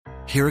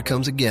Here it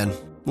comes again.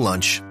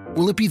 Lunch.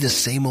 Will it be the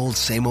same old,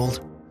 same old?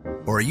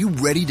 Or are you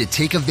ready to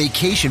take a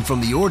vacation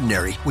from the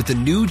ordinary with the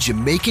new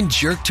Jamaican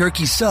Jerk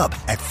Turkey Sub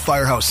at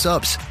Firehouse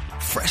Subs?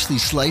 Freshly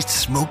sliced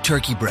smoked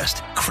turkey breast,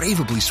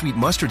 craveably sweet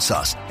mustard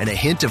sauce, and a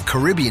hint of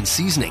Caribbean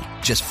seasoning.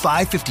 Just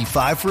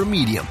 $5.55 for a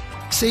medium.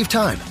 Save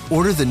time.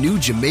 Order the new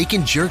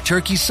Jamaican Jerk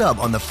Turkey Sub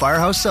on the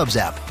Firehouse Subs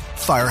app.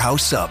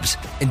 Firehouse Subs.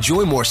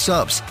 Enjoy more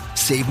subs.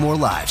 Save more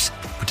lives.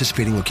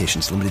 Participating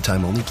locations. Limited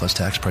time only, plus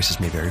tax. Prices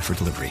may vary for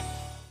delivery.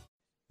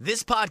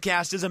 This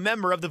podcast is a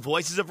member of the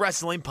Voices of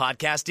Wrestling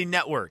Podcasting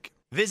Network.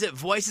 Visit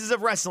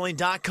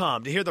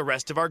voicesofwrestling.com to hear the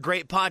rest of our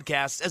great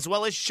podcasts, as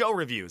well as show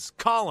reviews,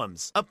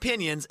 columns,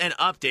 opinions, and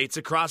updates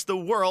across the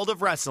world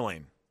of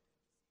wrestling.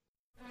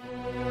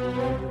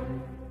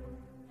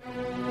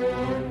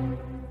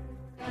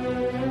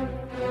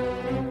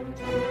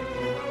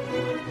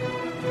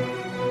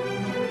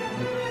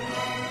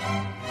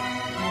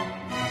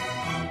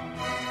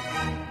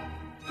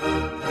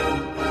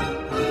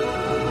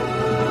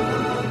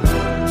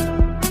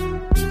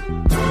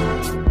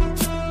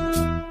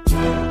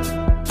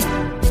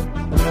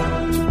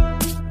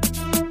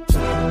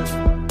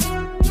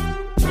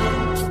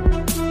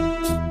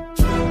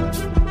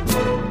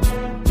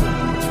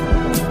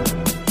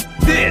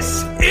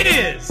 This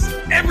is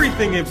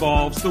Everything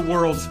Evolves, the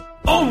world's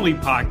only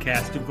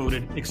podcast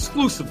devoted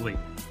exclusively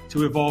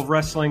to Evolve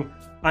Wrestling.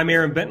 I'm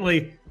Aaron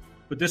Bentley,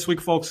 but this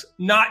week, folks,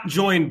 not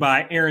joined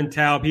by Aaron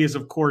Taub. He is,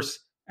 of course,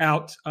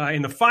 out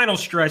in the final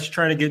stretch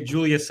trying to get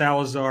Julia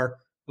Salazar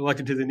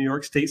elected to the New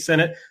York State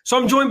Senate. So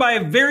I'm joined by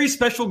a very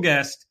special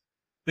guest,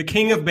 the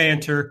king of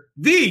banter,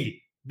 the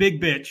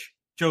big bitch,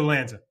 Joe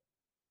Lanza.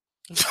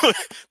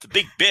 The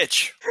big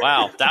bitch.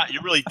 Wow, that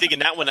you're really digging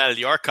that one out of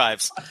the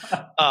archives.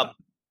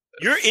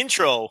 Your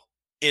intro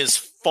is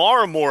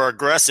far more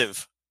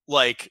aggressive,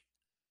 like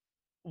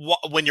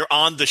when you're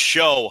on the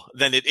show,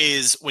 than it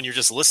is when you're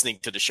just listening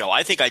to the show.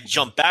 I think I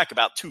jumped back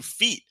about 2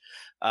 feet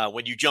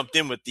when you jumped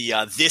in with the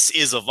 "This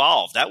is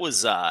Evolve." That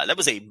was a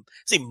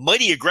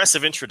mighty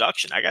aggressive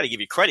introduction. I got to give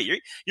you credit.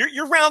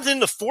 You're rounding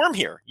the form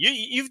here.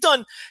 You've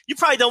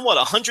probably done what,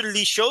 100 of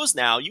these shows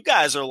now. You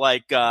guys are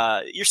like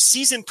you're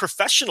seasoned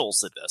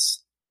professionals at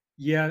this.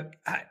 Yeah,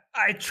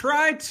 I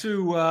try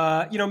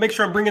to, make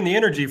sure I'm bringing the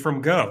energy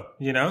from go,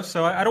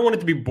 so I don't want it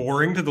to be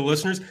boring to the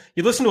listeners.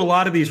 You listen to a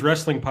lot of these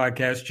wrestling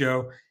podcasts,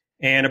 Joe,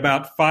 and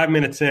about 5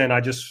 minutes in,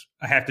 I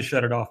have to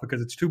shut it off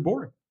because it's too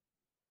boring.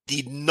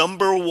 The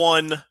number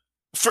one,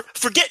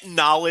 forget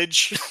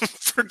knowledge,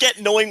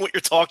 forget knowing what you're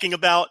talking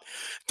about.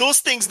 Those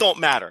things don't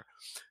matter.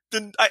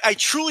 I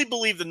truly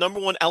believe the number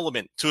one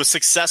element to a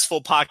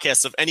successful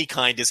podcast of any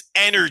kind is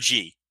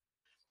energy.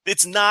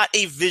 It's not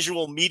a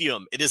visual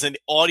medium. It is an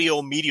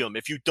audio medium.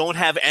 If you don't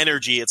have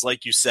energy, it's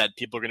like you said,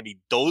 people are going to be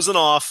dozing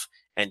off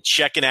and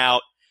checking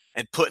out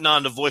and putting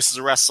on the Voices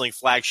of Wrestling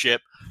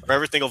flagship or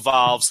Everything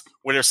Evolves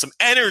where there's some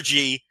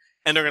energy,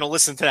 and they're going to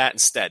listen to that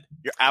instead.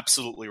 You're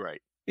absolutely right.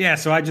 Yeah,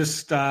 so I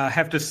just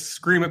have to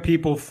scream at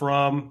people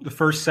from the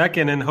first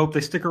second and hope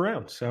they stick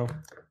around. So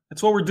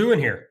that's what we're doing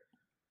here.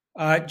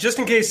 Just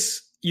in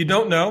case you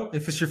don't know,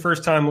 if it's your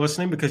first time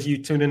listening because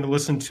you tuned in to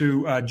listen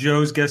to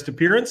Joe's guest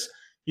appearance,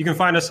 you can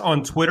find us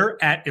on Twitter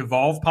at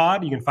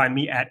EvolvePod. You can find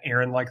me at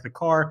Aaron Like the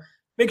Car.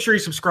 Make sure you're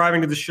subscribing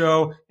to the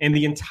show and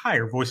the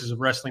entire Voices of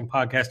Wrestling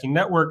podcasting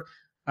network,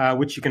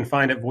 which you can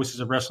find at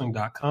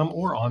voicesofwrestling.com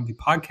or on the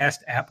podcast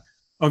app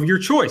of your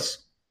choice.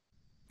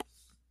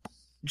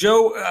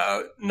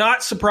 Joe,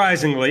 not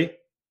surprisingly,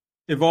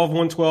 Evolve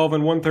 112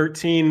 and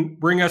 113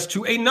 bring us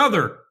to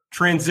another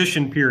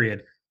transition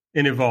period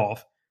in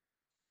Evolve.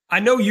 I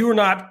know you are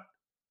not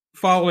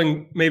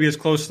following maybe as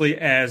closely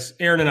as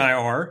Aaron and I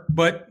are,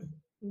 but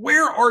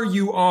where are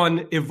you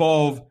on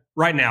Evolve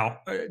right now?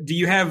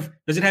 Does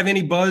it have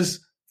any buzz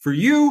for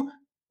you?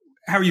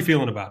 How are you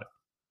feeling about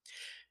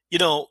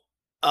it?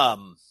 I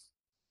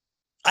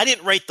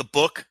didn't write the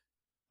book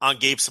on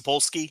Gabe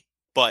Sapolsky,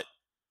 but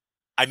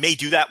I may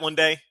do that one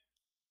day.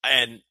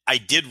 And I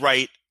did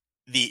write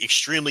the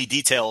extremely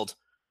detailed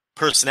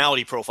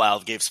personality profile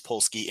of Gabe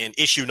Sapolsky in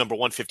issue number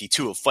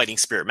 152 of Fighting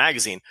Spirit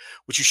magazine,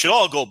 which you should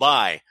all go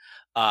buy.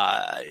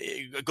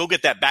 Go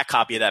get that back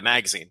copy of that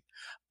magazine.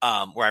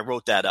 Where I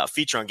wrote that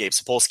feature on Gabe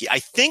Sapolsky. I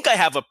think I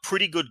have a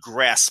pretty good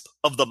grasp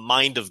of the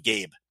mind of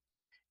Gabe.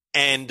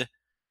 And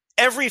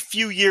every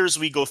few years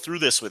we go through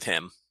this with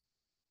him,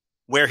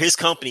 where his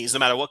companies, no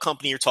matter what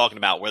company you're talking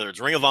about, whether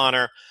it's Ring of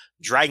Honor,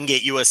 Dragon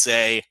Gate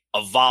USA,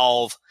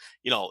 Evolve,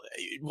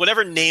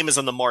 whatever name is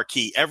on the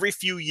marquee, every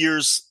few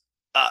years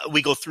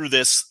we go through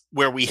this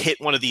where we hit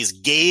one of these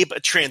Gabe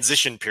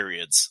transition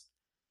periods.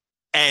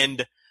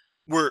 And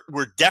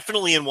we're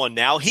definitely in one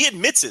now. He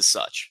admits as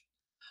such.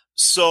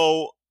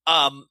 So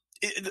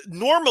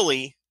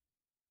normally,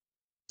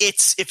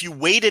 it's if you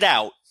wait it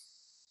out,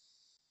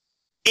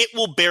 it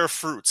will bear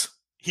fruit.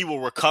 He will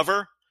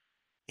recover.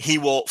 He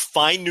will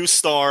find new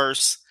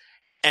stars,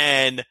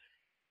 and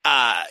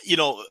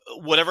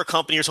whatever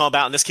company you're talking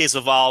about, in this case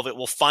Evolve, it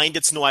will find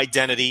its new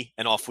identity,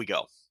 and off we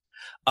go.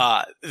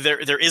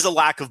 There is a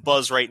lack of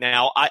buzz right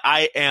now.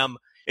 I am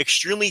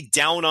extremely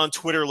down on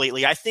Twitter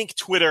lately. I think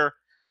Twitter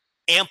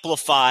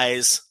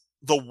amplifies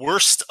the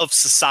worst of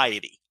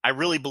society. I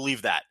really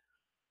believe that.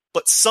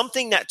 But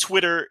something that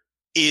Twitter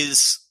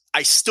is,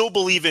 I still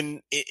believe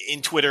in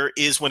Twitter,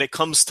 is when it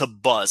comes to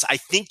buzz. I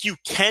think you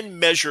can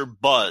measure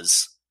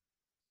buzz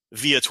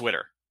via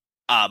Twitter.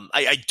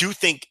 I do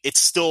think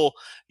it's still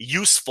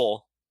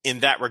useful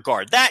in that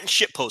regard. That and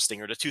shit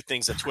posting are the two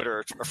things that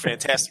Twitter are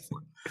fantastic for.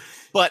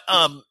 But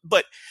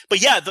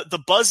yeah,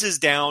 the buzz is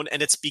down,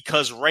 and it's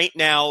because right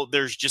now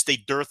there's just a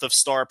dearth of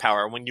star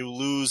power. When you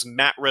lose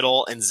Matt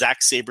Riddle and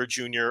Zack Sabre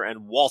Jr.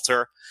 and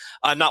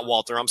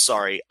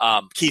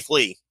Keith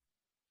Lee,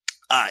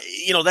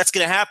 that's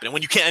going to happen. And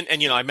when you can't,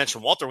 and I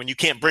mentioned Walter, when you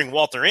can't bring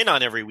Walter in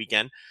on every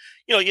weekend,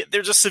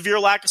 there's a severe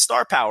lack of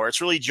star power.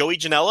 It's really Joey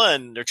Janela,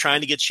 and they're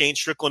trying to get Shane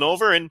Strickland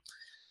over, and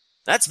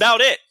that's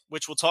about it,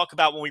 which we'll talk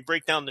about when we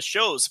break down the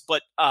shows.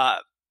 But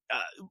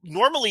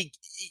normally,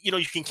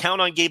 you can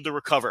count on Gabe to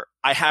recover.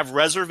 I have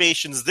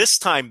reservations this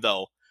time,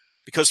 though,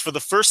 because for the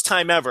first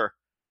time ever,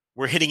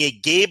 we're hitting a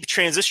Gabe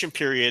transition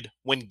period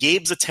when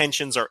Gabe's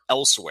attentions are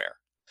elsewhere.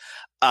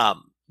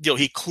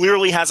 He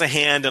clearly has a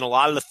hand in a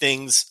lot of the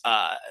things,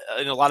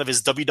 in a lot of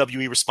his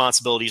WWE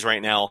responsibilities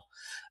right now.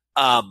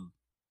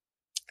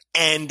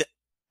 And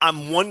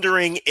I'm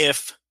wondering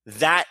if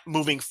that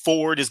moving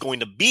forward is going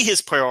to be his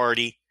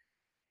priority.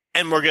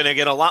 And we're going to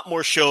get a lot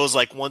more shows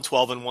like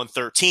 112 and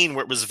 113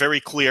 where it was very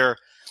clear.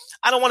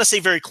 I don't want to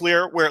say very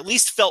clear, where at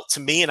least felt to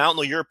me, and I don't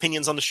know your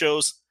opinions on the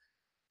shows,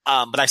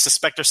 but I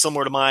suspect they're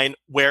similar to mine,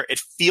 where it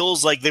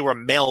feels like they were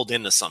mailed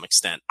in to some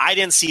extent. I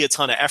didn't see a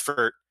ton of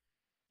effort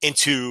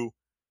into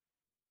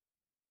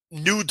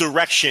new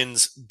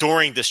directions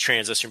during this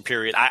transition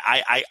period.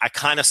 I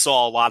kind of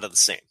saw a lot of the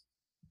same.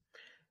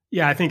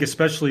 Yeah, I think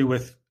especially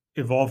with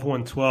Evolve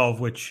 112,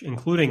 which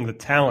including the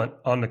talent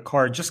on the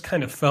card just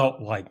kind of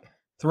felt like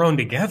thrown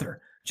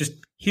together. Just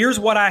here's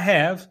what I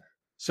have,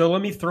 so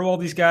let me throw all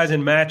these guys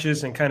in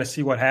matches and kind of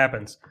see what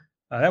happens.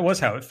 That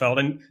was how it felt.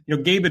 And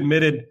Gabe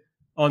admitted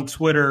on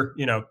Twitter,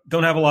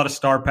 don't have a lot of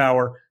star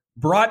power.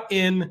 Brought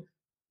in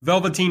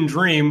Velveteen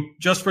Dream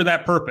just for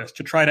that purpose,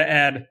 to try to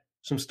add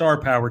some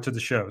star power to the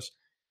shows.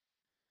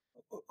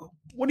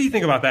 What do you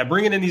think about that?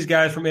 Bringing in these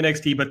guys from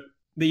NXT, but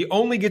they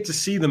only get to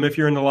see them if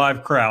you're in the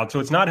live crowd, so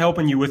it's not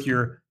helping you with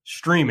your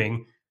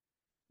streaming.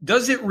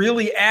 Does it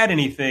really add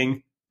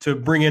anything to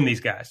bring in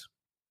these guys?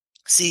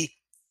 See,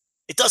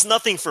 it does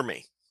nothing for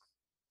me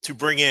to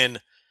bring in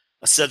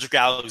a Cedric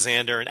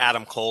Alexander and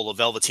Adam Cole, a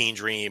Velveteen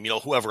Dream,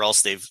 whoever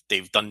else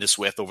they've done this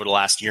with over the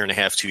last year and a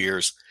half, 2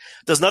 years.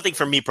 It does nothing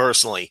for me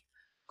personally,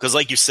 because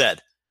like you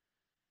said,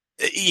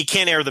 you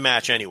can't air the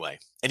match anyway.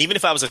 And even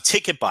if I was a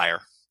ticket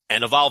buyer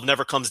and Evolve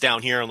never comes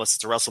down here unless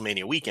it's a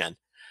WrestleMania weekend,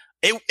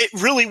 it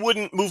really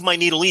wouldn't move my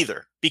needle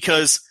either,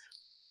 because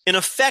in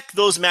effect,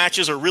 those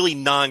matches are really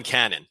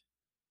non-canon.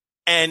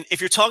 And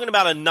if you're talking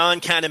about a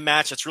non-canon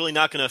match that's really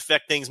not going to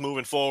affect things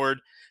moving forward,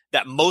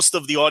 that most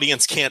of the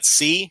audience can't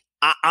see,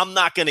 I'm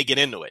not going to get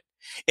into it.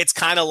 It's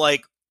kind of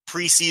like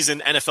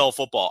preseason NFL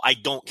football. I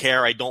don't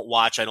care. I don't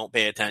watch. I don't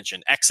pay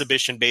attention.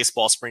 Exhibition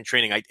baseball, spring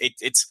training.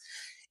 It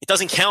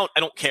doesn't count.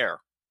 I don't care.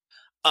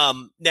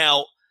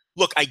 Now,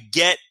 look, I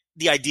get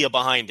the idea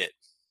behind it.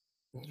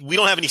 We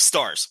don't have any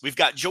stars. We've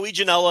got Joey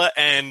Janela,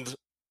 and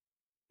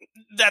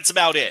that's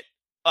about it.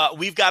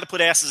 We've got to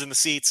put asses in the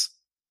seats.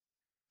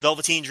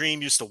 Velveteen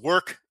Dream used to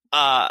work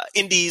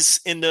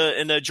indies in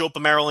the Jopa,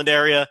 Maryland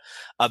area.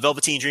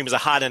 Velveteen Dream is a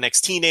hot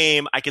NXT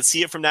name. I could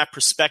see it from that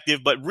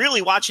perspective. But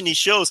really watching these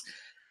shows,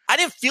 I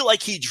didn't feel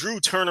like he drew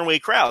turn-away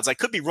crowds. I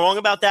could be wrong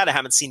about that. I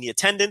haven't seen the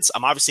attendance.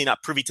 I'm obviously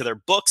not privy to their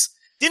books.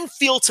 Didn't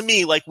feel to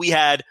me like we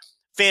had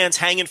fans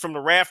hanging from the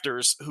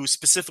rafters who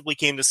specifically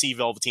came to see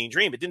Velveteen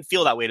Dream. It didn't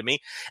feel that way to me.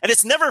 And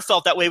it's never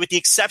felt that way, with the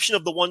exception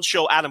of the one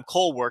show Adam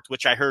Cole worked,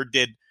 which I heard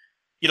did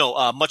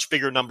much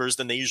bigger numbers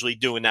than they usually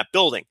do in that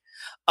building.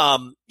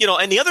 And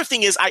the other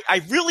thing is,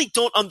 I really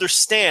don't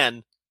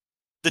understand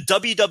the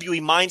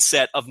WWE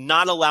mindset of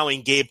not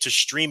allowing Gabe to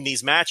stream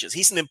these matches.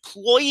 He's an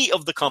employee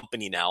of the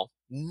company now.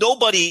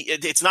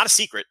 It's not a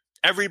secret.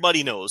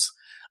 Everybody knows.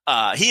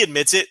 He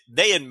admits it.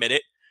 They admit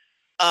it.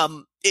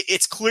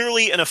 It's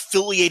clearly an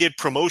affiliated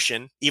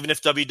promotion, even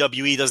if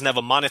WWE doesn't have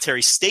a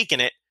monetary stake in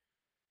it.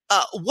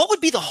 What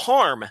would be the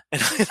harm in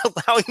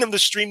allowing them to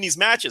stream these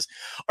matches?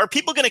 Are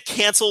people going to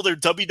cancel their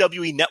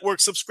WWE Network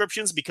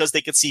subscriptions because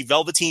they could see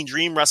Velveteen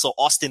Dream wrestle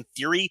Austin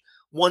Theory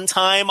one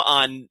time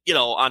on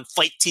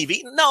Fight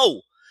TV?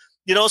 No.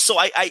 So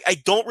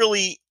I don't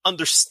really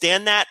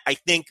understand that. I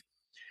think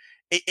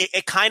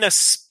it kind of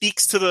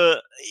speaks to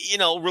the,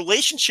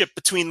 relationship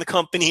between the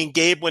company and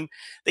Gabe when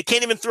they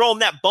can't even throw him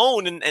that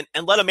bone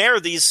and let him air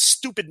these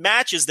stupid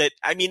matches that,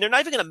 they're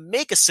not even going to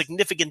make a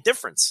significant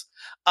difference.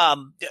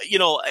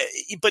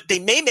 But they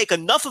may make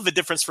enough of a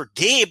difference for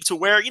Gabe to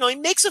where, he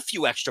makes a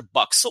few extra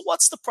bucks. So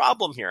what's the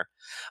problem here?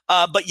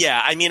 But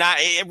yeah,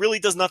 it really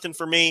does nothing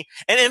for me.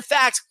 And in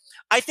fact,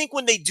 I think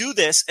when they do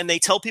this and they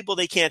tell people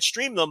they can't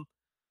stream them,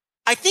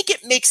 I think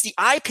it makes the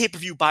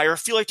pay-per-view buyer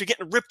feel like they're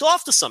getting ripped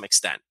off to some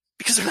extent,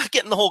 because they're not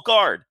getting the whole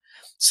card.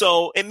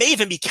 So it may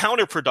even be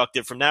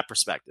counterproductive from that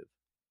perspective.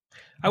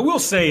 I will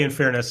say, in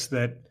fairness,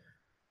 that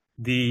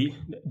Do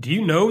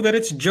you know that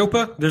it's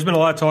Jopa? There's been a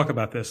lot of talk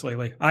about this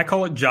lately. I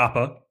call it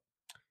Joppa.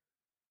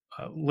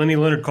 Lenny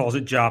Leonard calls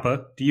it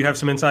Joppa. Do you have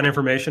some inside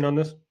information on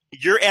this?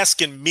 You're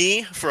asking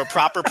me for a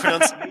proper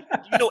pronunciation.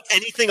 Do you know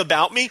anything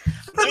about me?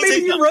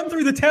 Maybe you run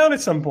through the town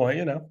at some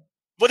point,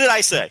 What did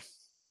I say?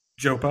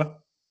 Jopa.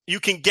 You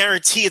can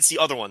guarantee it's the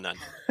other one then.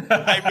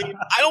 I mean,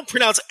 I don't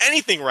pronounce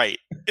anything right.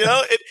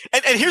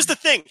 And here's the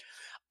thing.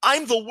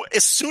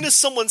 As soon as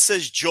someone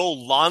says Joe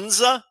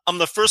Lanza, I'm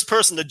the first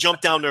person to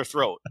jump down their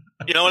throat.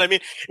 You know what I mean?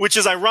 Which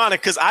is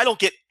ironic because I don't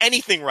get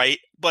anything right,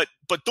 but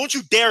don't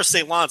you dare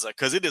say Lanza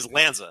because it is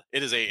Lanza.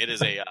 It is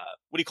a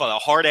what do you call it? A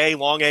hard A,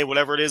 long A,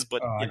 whatever it is.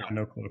 But I have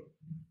no clue.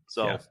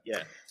 So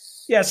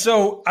yeah.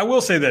 So I will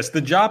say this: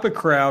 the Joppa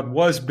crowd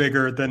was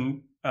bigger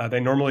than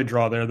they normally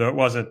draw there, though it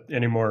wasn't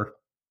any more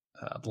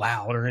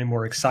loud or any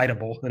more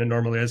excitable than it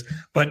normally is.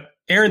 But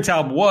Aaron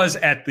Taub was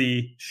at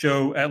the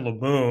show at La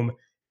Boom.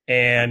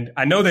 And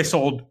I know they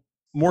sold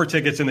more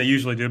tickets than they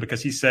usually do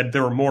because he said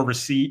there were more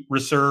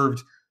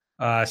reserved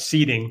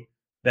seating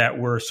that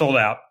were sold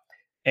out.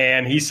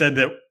 And he said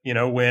that,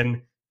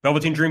 when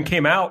Velveteen Dream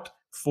came out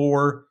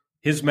for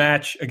his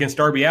match against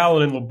Darby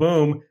Allin in La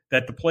Boom,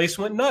 that the place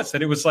went nuts,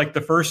 that it was like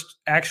the first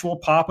actual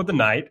pop of the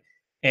night.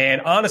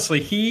 And honestly,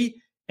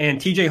 he and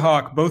TJ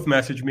Hawk both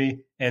messaged me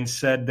and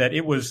said that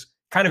it was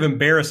kind of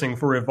embarrassing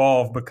for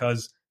Evolve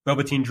because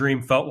Velveteen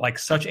Dream felt like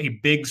such a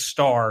big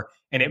star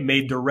and it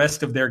made the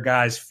rest of their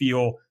guys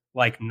feel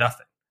like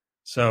nothing.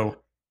 So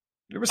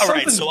there was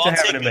something to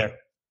happen in there.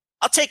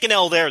 I'll take an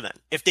L there then.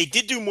 If they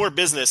did do more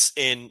business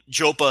in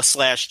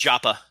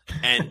Jopa/Joppa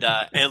and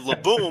La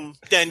Boom,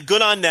 then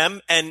good on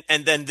them. And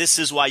then this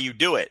is why you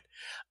do it.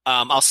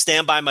 I'll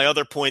stand by my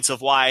other points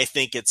of why I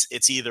think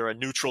it's either a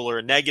neutral or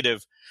a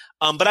negative.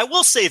 But I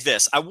will say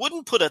this: I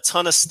wouldn't put a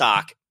ton of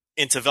stock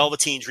into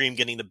Velveteen Dream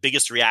getting the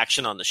biggest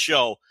reaction on the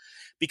show.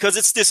 Because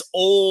it's this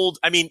old,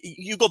 I mean,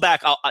 you go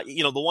back,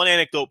 the one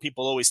anecdote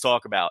people always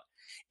talk about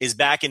is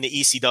back in the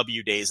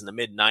ECW days in the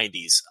mid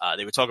 90s.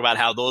 They would talk about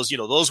how those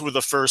were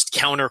the first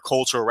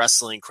counterculture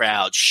wrestling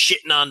crowd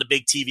shitting on the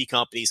big TV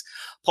companies.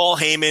 Paul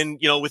Heyman,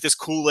 with his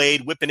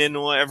Kool-Aid whipping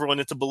everyone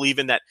into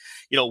believing that,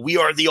 we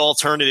are the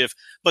alternative.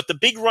 But the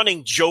big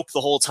running joke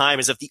the whole time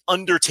is if the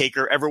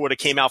Undertaker ever would have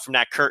came out from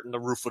that curtain, the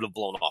roof would have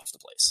blown off the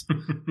place.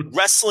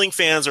 Wrestling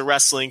fans are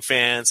wrestling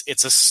fans.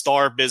 It's a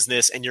star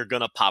business and you're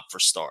going to pop for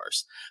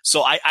stars.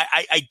 So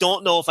I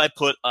don't know if I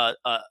put a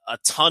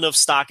ton of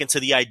stock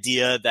into the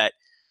idea that,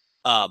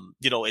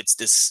 it's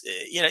this,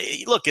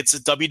 look, it's a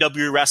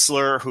WWE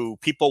wrestler who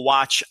people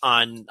watch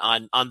on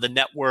the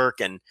network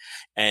and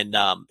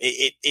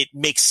it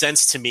makes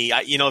sense to me.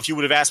 If you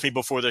would have asked me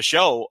before the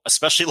show,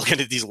 especially looking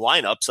at these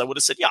lineups, I would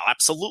have said, yeah,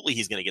 absolutely.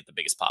 He's going to get the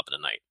biggest pop of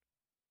the night.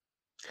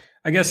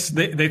 I guess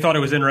they thought it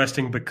was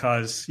interesting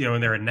because,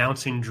 and they're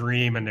announcing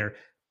Dream and they're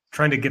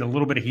trying to get a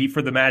little bit of heat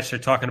for the match. They're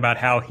talking about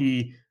how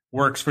he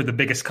works for the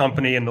biggest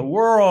company in the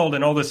world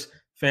and all this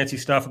fancy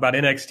stuff about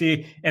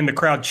NXT, and the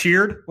crowd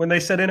cheered when they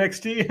said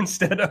NXT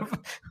instead of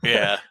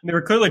they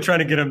were clearly trying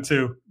to get him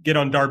to get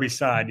on Darby's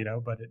side,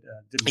 but it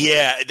didn't.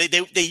 Yeah,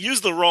 they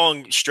used the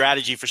wrong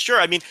strategy for sure.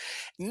 I mean,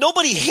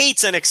 nobody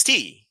hates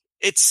NXT.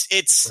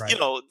 It's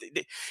right.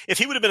 If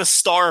he would have been a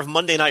star of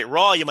Monday Night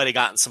Raw, you might have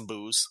gotten some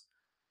boos.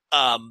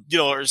 Or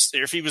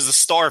if he was a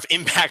star of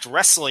Impact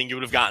Wrestling, you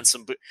would have gotten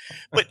some.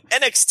 But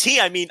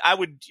NXT, I mean, I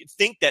would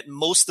think that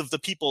most of the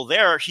people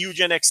there are huge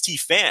NXT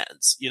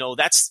fans.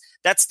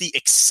 That's the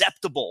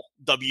acceptable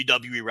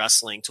WWE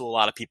wrestling to a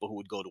lot of people who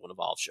would go to an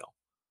Evolve show.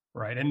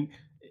 Right. And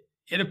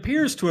it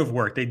appears to have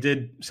worked. They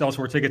did sell some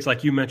more tickets.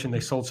 Like you mentioned, they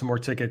sold some more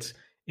tickets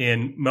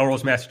in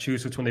Melrose,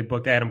 Massachusetts when they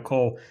booked Adam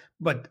Cole.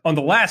 But on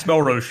the last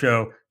Melrose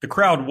show, the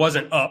crowd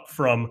wasn't up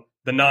from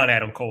the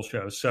non-Adam Cole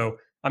shows. So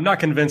I'm not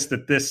convinced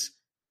that this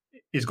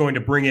is going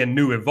to bring in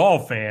new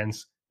Evolve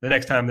fans the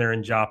next time they're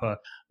in Joppa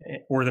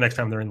or the next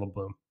time they're in La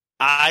Boom.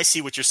 I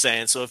see what you're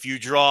saying. So if you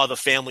draw the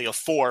family of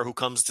four who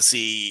comes to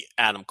see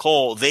Adam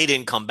Cole, they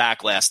didn't come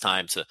back last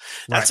time.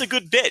 That's a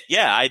good bit.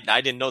 Yeah,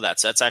 I didn't know that.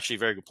 So that's actually a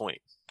very good point.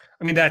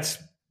 I mean, that's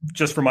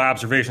just from my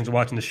observations of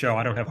watching the show.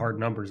 I don't have hard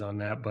numbers on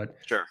that, but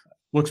sure,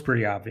 looks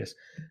pretty obvious.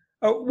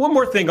 One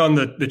more thing on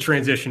the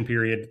transition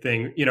period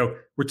thing.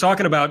 We're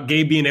talking about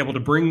Gabe being able to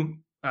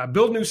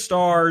build new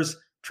stars,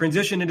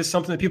 transition into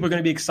something that people are going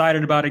to be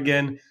excited about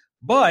again.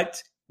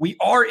 But we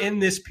are in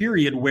this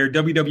period where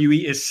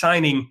WWE is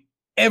signing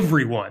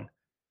everyone,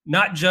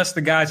 not just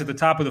the guys at the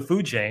top of the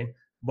food chain,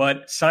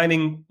 but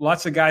signing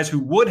lots of guys who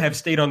would have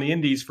stayed on the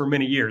indies for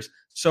many years.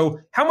 So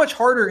how much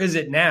harder is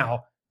it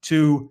now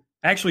to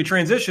actually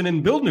transition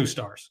and build new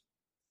stars?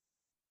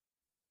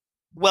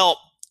 Well,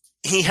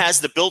 he has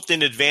the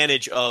built-in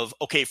advantage of,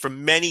 for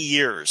many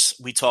years,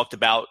 we talked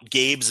about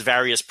Gabe's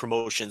various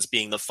promotions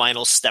being the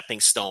final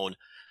stepping stone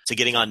to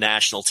getting on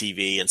national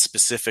TV and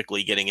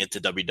specifically getting into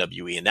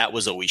WWE. And that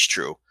was always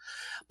true.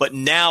 But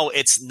now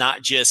it's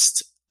not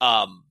just,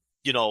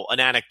 an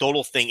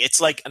anecdotal thing. It's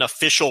like an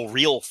official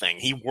real thing.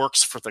 He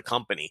works for the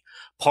company.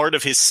 Part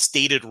of his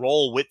stated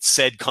role with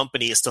said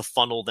company is to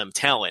funnel them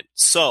talent.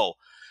 So,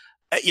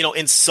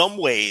 in some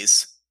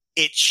ways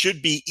it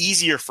should be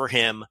easier for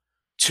him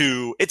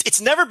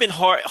it's never been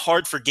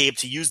hard for Gabe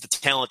to use the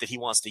talent that he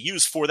wants to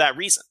use for that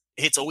reason.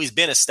 It's always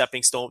been a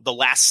stepping stone, the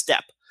last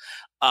step.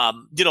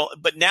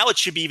 But now it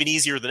should be even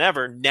easier than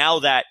ever. Now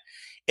that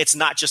it's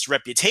not just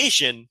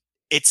reputation,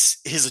 it's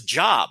his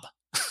job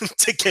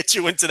to get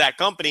you into that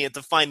company and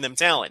to find them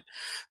talent.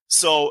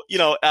 So,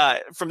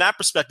 from that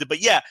perspective,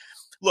 but yeah,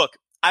 look,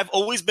 I've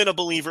always been a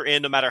believer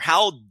in no matter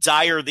how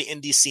dire the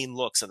indie scene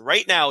looks. And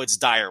right now it's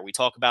dire. We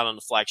talk about it on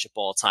the flagship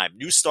all the time.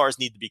 New stars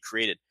need to be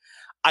created.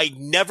 I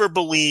never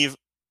believe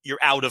you're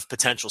out of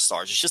potential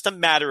stars. It's just a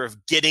matter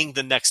of getting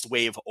the next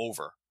wave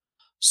over.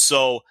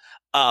 So,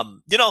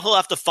 he'll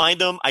have to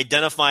find them,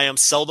 identify them,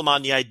 sell them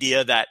on the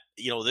idea that,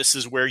 this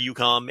is where you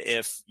come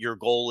if your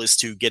goal is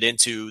to get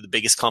into the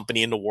biggest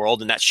company in the world.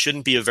 And that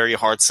shouldn't be a very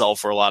hard sell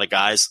for a lot of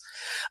guys.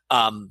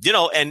 Everyone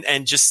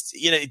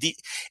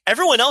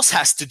else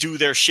has to do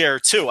their share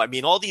too. I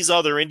mean, all these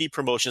other indie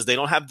promotions, they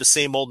don't have the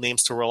same old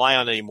names to rely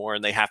on anymore,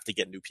 and they have to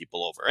get new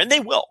people over, and they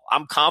will.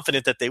 I'm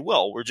confident that they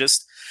will. We're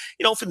just,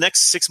 for the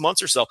next 6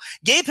 months or so.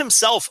 Gabe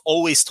himself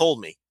always told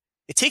me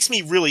it takes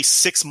me really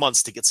 6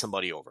 months to get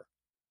somebody over,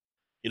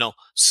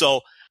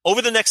 so over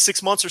the next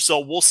 6 months or so,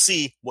 we'll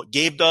see what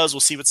Gabe does.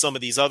 We'll see what some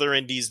of these other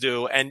indies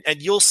do, and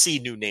you'll see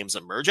new names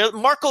emerge.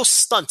 Marco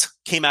Stunt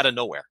came out of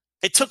nowhere.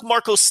 It took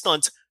Marco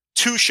Stunt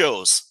 2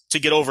 shows to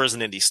get over as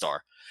an indie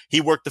star. He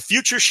worked the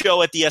Future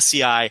show at the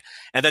SCI,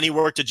 and then he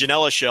worked a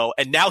Janela show,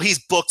 and now he's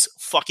booked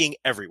fucking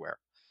everywhere.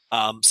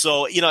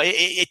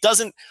 It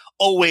doesn't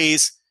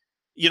always,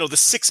 the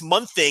 6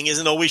 month thing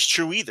isn't always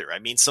true either. I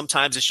mean,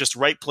 sometimes it's just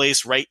right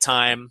place, right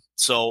time.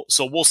 So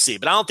we'll see.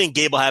 But I don't think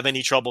Gabe will have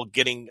any trouble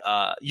getting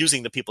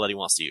using the people that he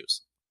wants to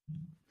use.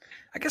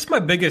 I guess my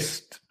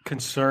biggest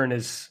concern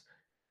is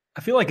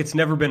I feel like it's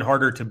never been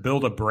harder to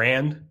build a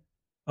brand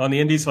on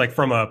the indies, like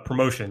from a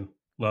promotion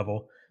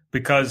level,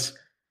 because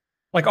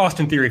like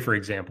Austin Theory, for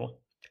example,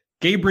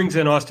 Gabe brings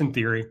in Austin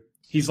Theory.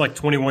 He's like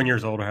 21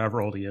 years old or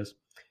however old he is.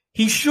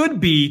 He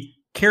should be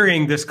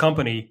carrying this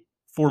company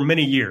for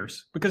many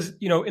years because,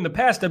 in the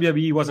past,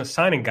 WWE wasn't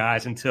signing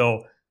guys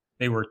until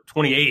they were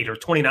 28 or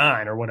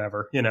 29 or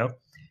whatever,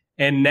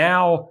 and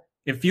now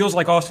it feels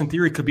like Austin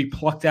Theory could be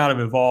plucked out of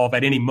Evolve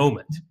at any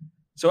moment.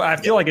 So I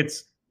feel like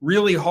it's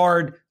really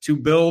hard to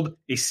build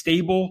a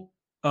stable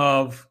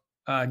of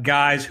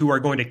guys who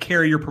are going to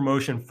carry your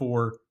promotion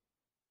for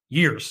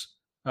years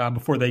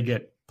before they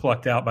get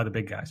plucked out by the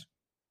big guys.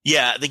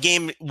 Yeah, the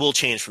game will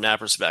change from that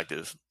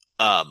perspective,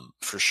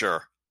 for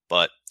sure.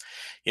 But,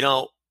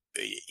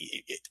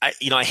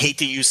 I hate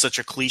to use such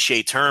a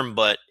cliche term,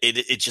 but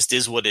it just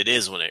is what it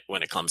is when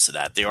it comes to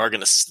that. They are going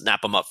to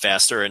snap him up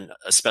faster, and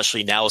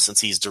especially now since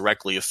he's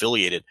directly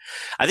affiliated.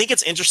 I think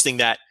it's interesting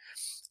that,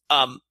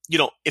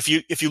 if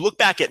you look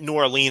back at New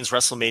Orleans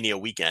WrestleMania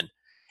weekend,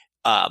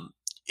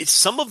 it's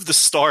some of the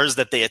stars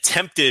that they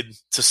attempted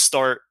to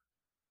start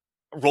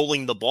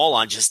rolling the ball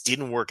on just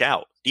didn't work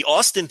out. The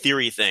Austin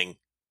Theory thing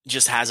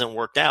just hasn't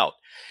worked out.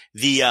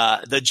 The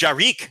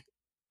Jarek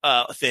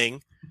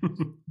thing.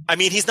 I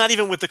mean, he's not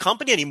even with the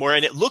company anymore,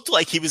 and it looked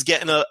like he was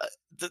getting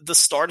the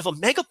start of a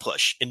mega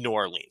push in New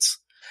Orleans.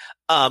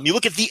 You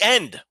look at The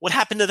End. What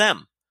happened to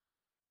them?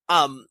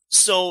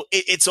 So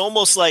it's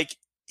almost like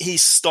he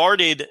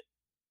started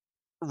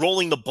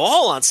rolling the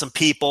ball on some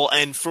people,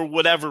 and for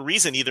whatever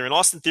reason, either in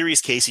Austin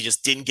Theory's case, he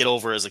just didn't get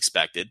over as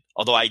expected,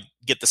 although I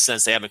get the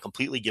sense they haven't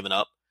completely given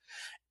up.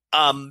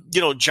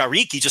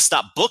 Jarek, he just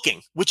stopped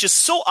booking, which is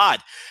so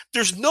odd.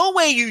 There's no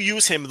way you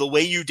use him the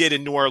way you did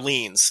in New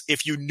Orleans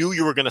if you knew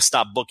you were going to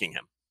stop booking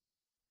him.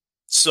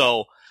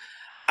 So,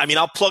 I mean,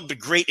 I'll plug the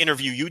great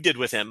interview you did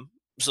with him,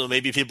 so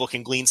maybe people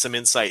can glean some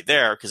insight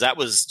there, because that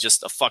was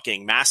just a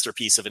fucking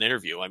masterpiece of an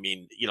interview. I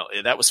mean,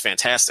 that was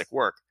fantastic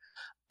work.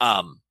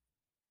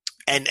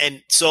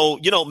 And so,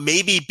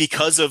 maybe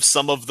because of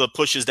some of the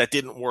pushes that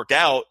didn't work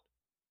out,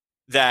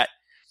 that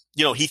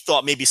he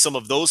thought maybe some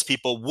of those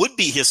people would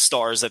be his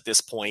stars at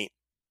this point,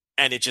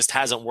 and it just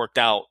hasn't worked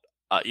out,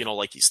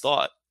 like he's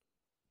thought.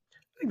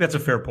 I think that's a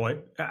fair point.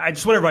 I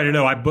just want everybody to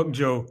know I booked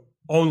Joe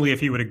only if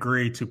he would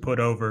agree to put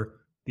over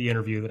the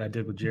interview that I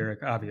did with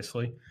Jarek,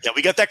 obviously. Yeah,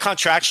 we got that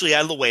contractually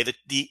out of the way.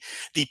 The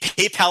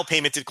PayPal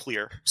payment did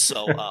clear.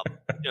 So,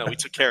 we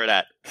took care of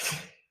that.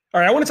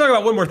 All right, I want to talk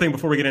about one more thing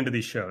before we get into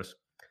these shows,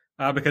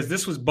 because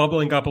this was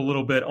bubbling up a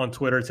little bit on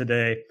Twitter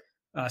today.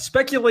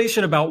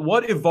 Speculation about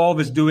what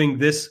Evolve is doing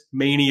this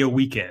Mania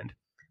weekend.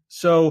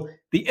 So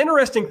the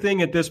interesting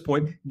thing at this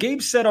point,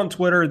 Gabe said on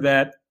Twitter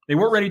that they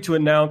weren't ready to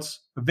announce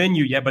a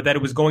venue yet, but that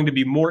it was going to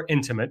be more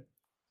intimate.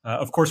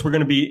 Of course, we're going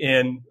to be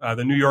in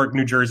the New York,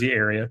 New Jersey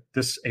area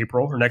this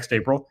April or next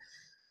April.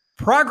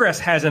 Progress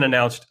hasn't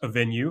announced a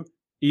venue,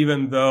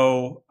 even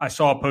though I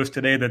saw a post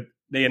today that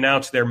they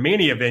announced their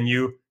Mania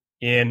venue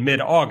in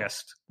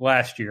mid-August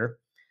last year.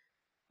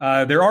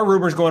 There are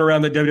rumors going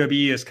around that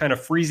WWE is kind of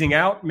freezing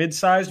out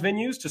mid-sized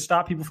venues to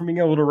stop people from being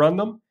able to run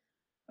them.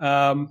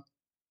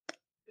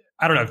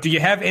 I don't know. Do you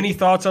have any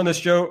thoughts on this,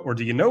 Joe, or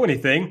do you know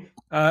anything?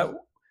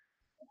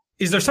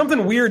 Is there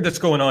something weird that's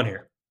going on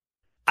here?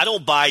 I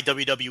don't buy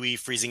WWE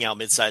freezing out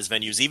mid-sized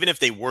venues, even if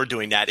they were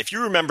doing that. If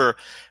you remember,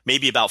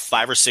 maybe about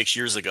 5 or 6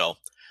 years ago,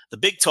 The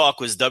big talk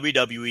was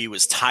WWE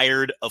was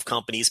tired of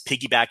companies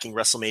piggybacking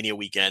WrestleMania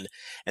weekend,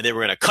 and they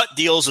were going to cut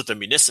deals with the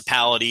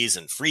municipalities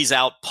and freeze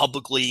out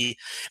publicly.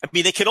 I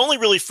mean, they could only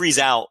really freeze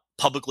out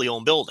publicly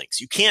owned buildings.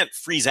 You can't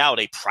freeze out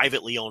a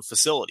privately owned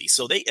facility.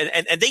 So they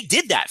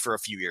did that for a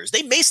few years.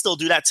 They may still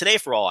do that today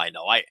for all I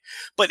know.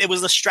 But it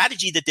was a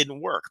strategy that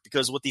didn't work,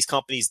 because what these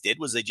companies did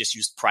was they just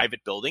used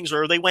private buildings,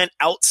 or they went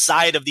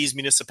outside of these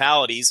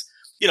municipalities,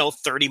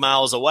 30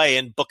 miles away,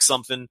 and booked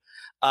something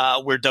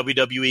where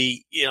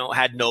WWE,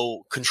 had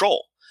no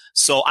control.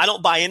 So I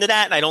don't buy into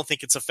that, and I don't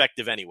think it's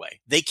effective anyway.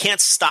 They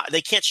can't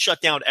shut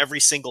down every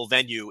single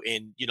venue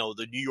in,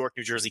 the New York,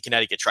 New Jersey,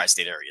 Connecticut,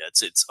 tri-state area.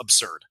 It's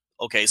absurd.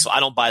 Okay, so I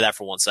don't buy that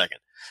for 1 second.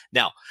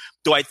 Now,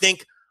 do I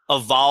think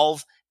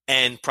Evolve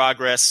and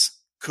Progress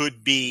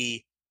could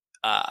be,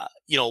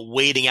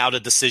 waiting out a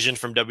decision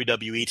from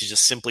WWE to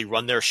just simply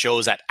run their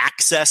shows at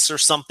Access or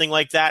something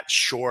like that?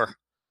 Sure.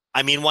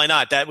 I mean, why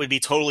not? That would be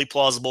totally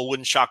plausible.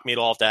 Wouldn't shock me at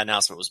all if that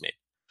announcement was made.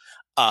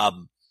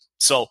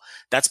 So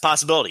that's a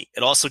possibility.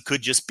 It also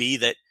could just be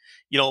that,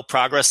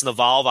 Progress and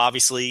Evolve,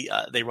 obviously,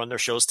 they run their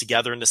shows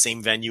together in the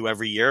same venue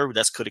every year.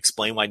 That could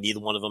explain why neither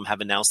one of them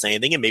have announced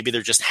anything, and maybe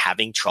they're just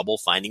having trouble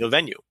finding a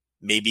venue.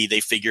 Maybe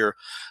they figure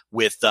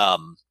with the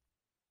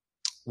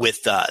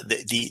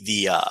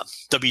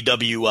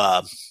WW,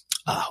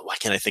 why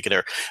can't I think of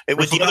their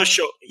with the other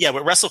show? Yeah,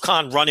 with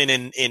WrestleCon running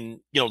in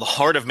the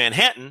heart of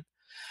Manhattan.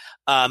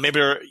 Maybe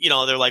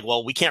they're like,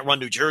 well, we can't run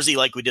New Jersey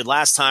like we did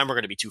last time. We're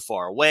going to be too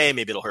far away.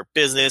 Maybe it'll hurt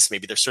business.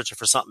 Maybe they're searching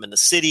for something in the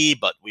city,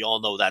 but we all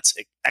know that's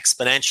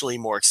exponentially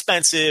more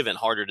expensive and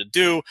harder to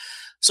do.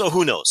 So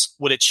who knows?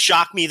 Would it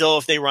shock me though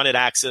if they run at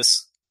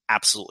Axis?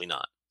 Absolutely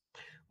not.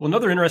 Well,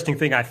 another interesting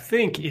thing I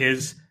think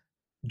is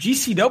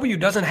GCW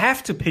doesn't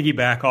have to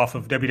piggyback off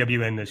of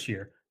WWN this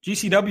year.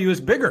 GCW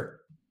is bigger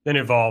than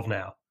Evolve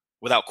now.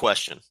 Without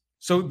question.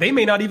 So they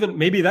may not even,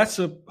 maybe that's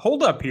a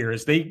holdup here,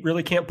 is they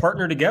really can't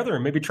partner together,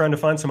 and maybe trying to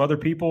find some other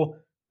people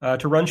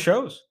to run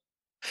shows.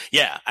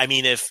 Yeah, I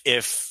mean, if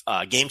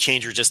Game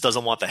Changer just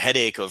doesn't want the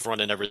headache of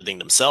running everything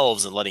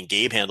themselves and letting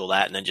Gabe handle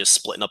that and then just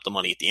splitting up the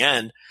money at the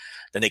end,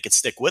 then they could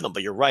stick with them.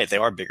 But you're right, they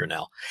are bigger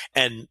now.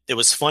 And it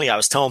was funny, I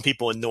was telling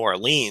people in New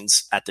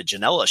Orleans at the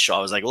Janela show,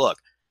 I was like, look,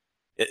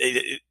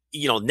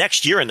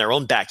 next year in their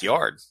own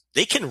backyard,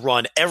 they can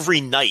run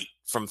every night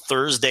from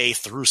Thursday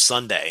through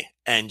Sunday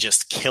and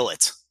just kill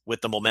it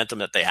with the momentum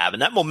that they have.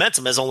 And that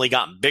momentum has only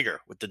gotten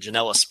bigger with the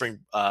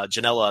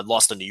Janela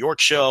Lost to New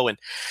York show. And,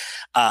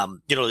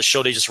 the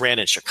show they just ran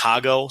in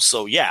Chicago.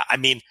 So yeah, I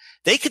mean,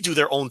 they could do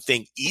their own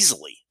thing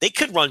easily. They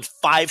could run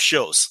 5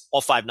 shows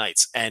all 5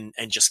 nights and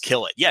just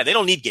kill it. Yeah. They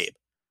don't need Gabe.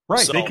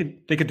 Right. So, they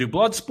could do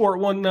Bloodsport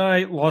one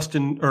night,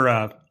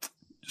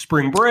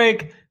 Spring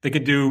Break. They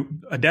could do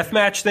a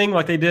deathmatch thing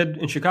like they did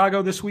in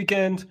Chicago this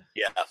weekend.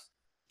 Yeah.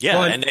 Yeah,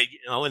 but,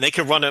 and they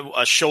can run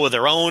a show of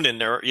their own,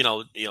 and they're in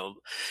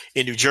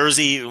New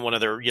Jersey, one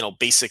of their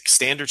basic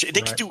standards.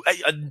 They can do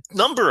a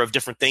number of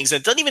different things.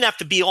 It doesn't even have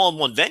to be all in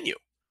one venue,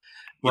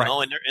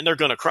 and they're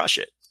going to crush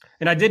it.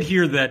 And I did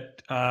hear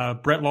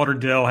that Brett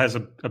Lauderdale has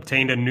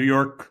obtained a New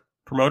York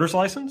promoter's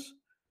license.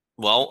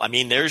 Well, I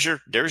mean, there's your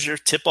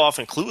tip off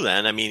and clue.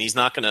 Then I mean, he's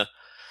not going to.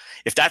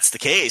 If that's the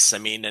case, I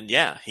mean, then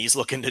yeah, he's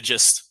looking to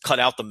just cut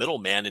out the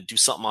middleman and do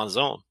something on his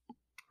own.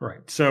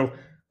 Right. So.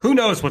 Who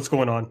knows what's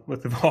going on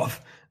with Evolve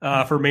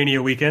for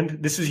Mania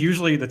weekend? This is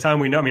usually the time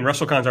we know. I mean,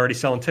 WrestleCon's already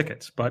selling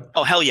tickets, but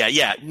oh hell yeah,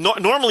 yeah.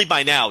 Normally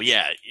by now,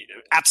 yeah,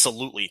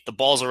 absolutely. The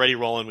ball's already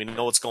rolling. We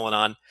know what's going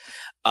on,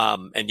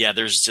 and yeah,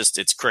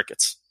 it's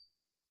crickets.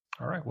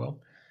 All right, well,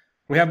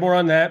 we have more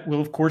on that.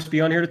 We'll of course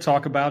be on here to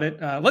talk about it.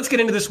 Let's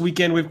get into this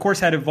weekend. We of course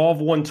had Evolve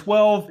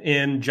 112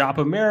 in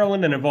Joppa,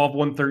 Maryland, and Evolve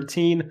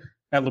 113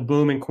 at La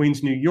Boom in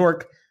Queens, New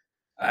York.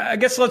 I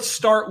guess let's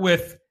start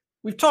with.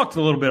 We've talked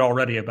a little bit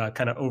already about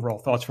kind of overall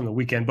thoughts from the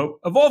weekend, but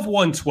Evolve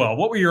 112,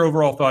 what were your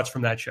overall thoughts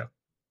from that show?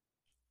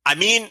 I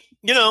mean,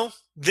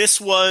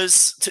 this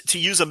was, to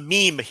use a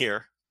meme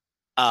here,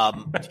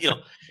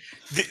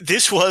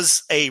 this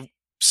was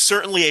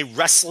certainly a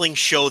wrestling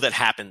show that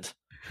happened.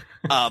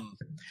 I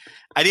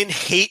didn't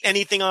hate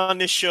anything on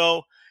this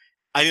show.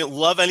 I didn't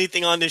love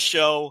anything on this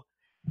show.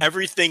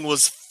 Everything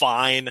was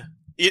fine.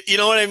 You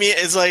know what I mean?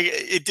 It's like,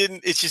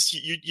 it's just,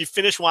 you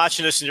finish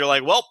watching this and you're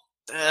like, well,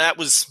 that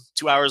was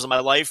 2 hours of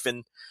my life,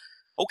 and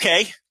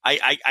okay,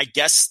 I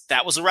guess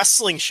that was a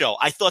wrestling show.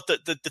 I thought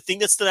that the thing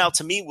that stood out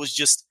to me was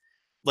just,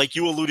 like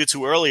you alluded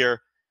to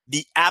earlier,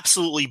 the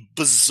absolutely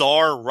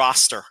bizarre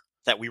roster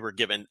that we were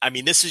given. I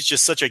mean, this is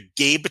just such a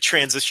Gabe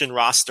transition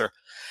roster.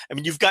 I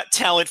mean, you've got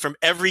talent from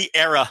every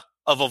era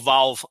of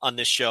Evolve on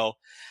this show.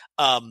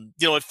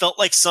 It felt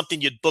like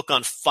something you'd book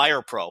on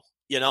Fire Pro.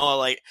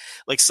 Like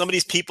some of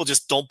these people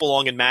just don't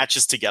belong in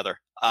matches together.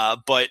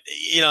 But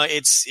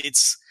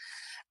it's.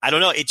 I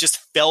don't know. It just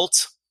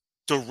felt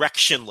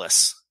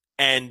directionless.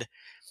 And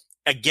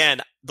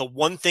again, the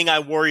one thing I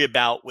worry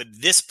about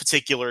with this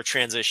particular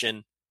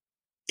transition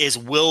is,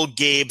 will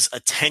Gabe's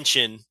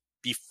attention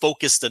be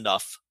focused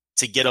enough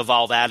to get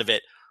Evolve out of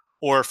it?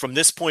 Or from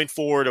this point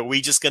forward, are we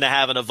just going to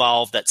have an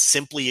Evolve that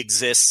simply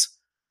exists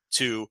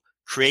to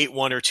create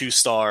 1 or 2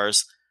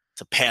 stars,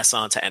 to pass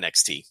on to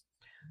NXT.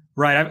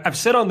 Right. I've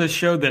said on this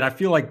show that I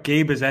feel like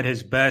Gabe is at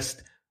his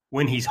best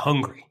when he's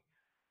hungry.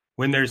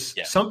 When there's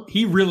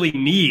he really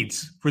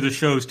needs for the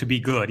shows to be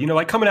good. You know,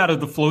 like coming out of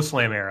the Flow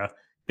Slam era,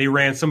 they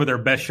ran some of their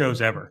best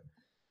shows ever.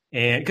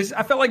 And because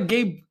I felt like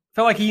Gabe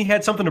felt like he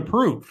had something to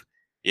prove.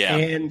 Yeah.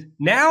 And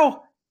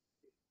now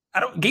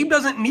Gabe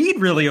doesn't need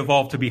really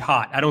Evolve to be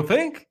hot, I don't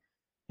think.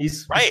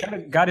 He's kind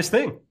of got his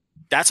thing.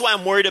 That's why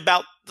I'm worried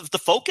about the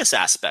focus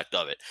aspect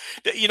of it.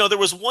 You know, there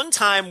was one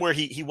time where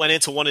he went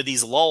into one of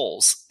these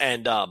lulls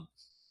and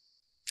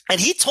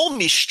he told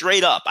me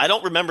straight up, I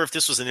don't remember if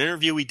this was an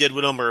interview we did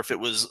with him or if it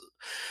was,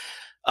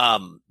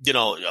 you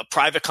know, a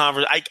private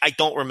conversation. I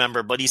don't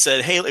remember, but he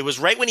said, hey, it was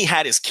right when he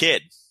had his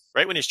kid,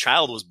 right when his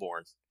child was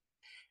born.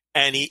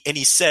 And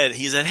he said,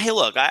 hey,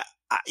 look,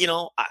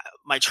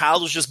 my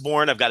child was just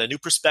born. I've got a new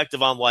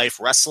perspective on life.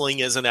 Wrestling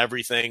isn't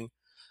everything.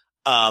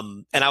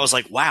 And I was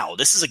like, wow,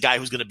 this is a guy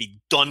who's going to be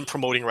done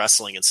promoting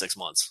wrestling in 6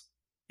 months.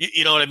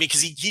 You know what I mean?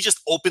 Because he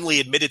just openly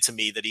admitted to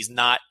me that he's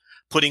not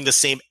putting the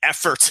same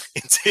effort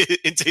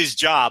into his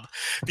job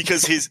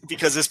because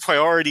his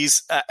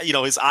priorities, you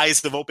know, his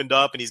eyes have opened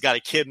up and he's got a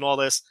kid and all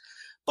this.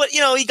 But, you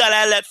know, he got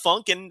out of that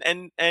funk and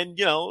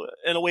you know,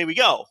 and away we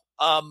go.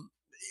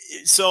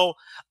 So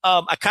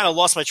I kind of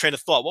lost my train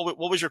of thought.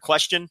 What was your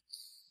question?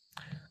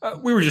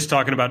 We were just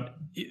talking about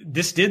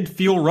this did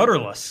feel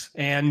rudderless.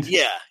 And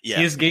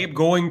is Gabe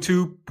going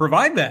to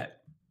provide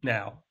that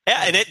now?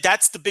 Yeah, and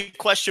that's the big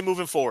question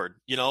moving forward.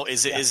 You know,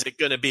 is it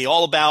going to be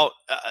all about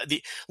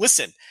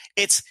listen,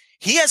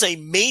 he has a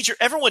major,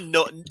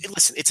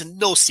 listen, it's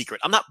no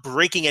secret. I'm not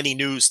breaking any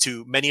news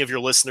to many of your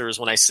listeners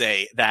when I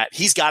say that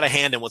he's got a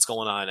hand in what's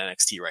going on in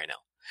NXT right now.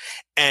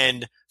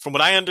 And from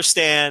what I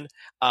understand,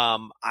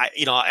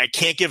 I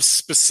can't give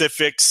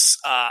specifics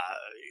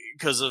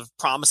because of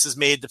promises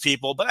made to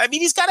people, but I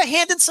mean, he's got a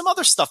hand in some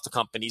other stuff the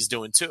company's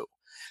doing too.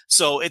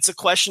 So it's a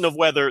question of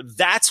whether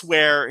that's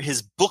where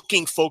his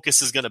booking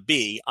focus is going to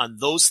be on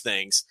those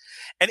things.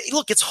 And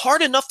look, it's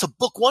hard enough to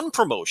book one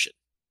promotion.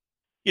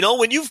 You know,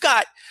 when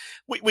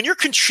you're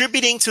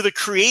contributing to the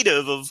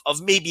creative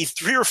of maybe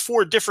 3 or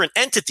 4 different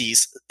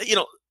entities, you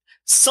know,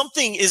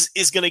 something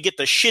is going to get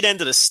the shit end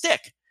of the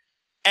stick.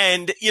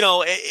 And, you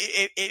know,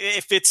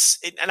 if it's,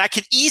 and I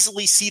could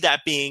easily see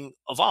that being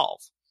Evolve.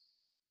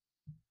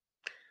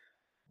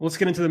 Let's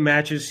get into the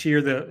matches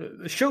here.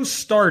 The show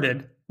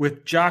started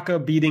with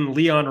Jaka beating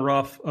Leon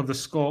Ruff of the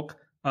Skulk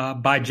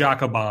by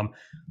Jaka Bomb.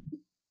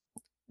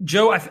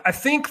 Joe, I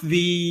think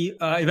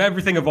if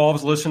Everything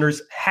Evolves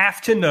listeners have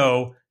to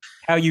know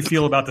how you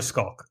feel about the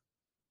Skulk.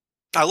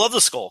 I love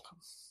the Skulk.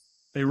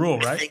 They rule,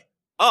 right?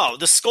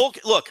 The Skulk,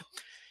 look,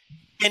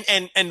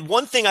 and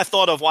one thing I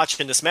thought of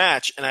watching this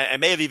match, and I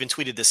may have even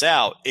tweeted this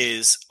out,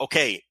 is,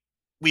 okay,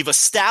 we've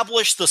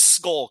established the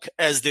Skulk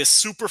as this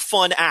super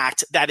fun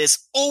act that is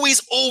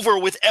always over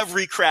with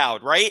every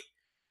crowd, right?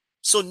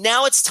 So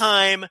now it's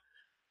time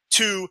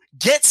to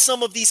get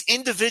some of these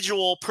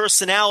individual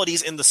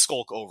personalities in the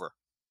Skulk over.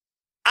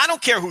 I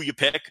don't care who you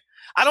pick.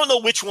 I don't know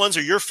which ones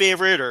are your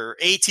favorite or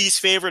AT's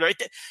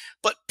favorite,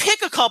 but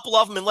pick a couple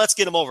of them and let's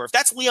get them over. If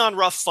that's Leon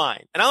Ruff,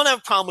 fine. And I don't have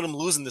a problem with him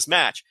losing this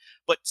match,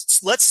 but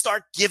let's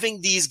start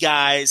giving these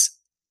guys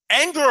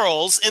and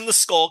girls in the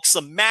Skulk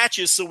some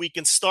matches so we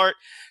can start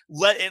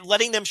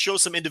letting them show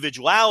some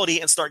individuality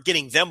and start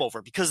getting them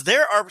over, because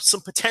there are some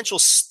potential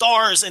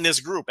stars in this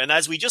group. And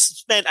as we just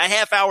spent a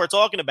half hour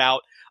talking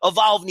about,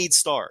 Evolve needs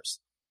stars.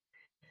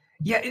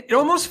 Yeah, it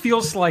almost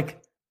feels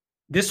like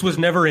this was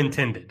never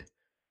intended,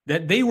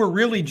 that they were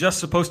really just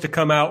supposed to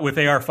come out with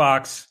AR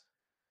Fox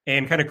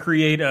and kind of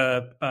create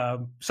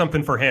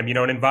something for him, you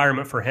know, an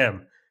environment for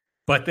him.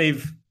 But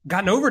they've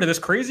gotten over to this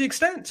crazy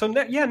extent. So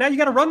now you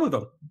got to run with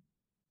them.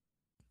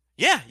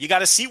 Yeah, you got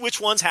to see which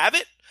ones have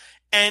it.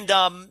 And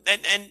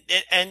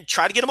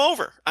try to get them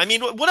over. I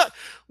mean, what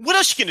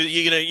else you gonna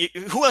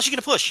do? Who else you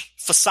gonna push?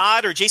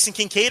 Facade or Jason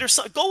Kincaid or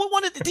something? Go with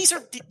one of these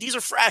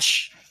are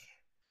fresh.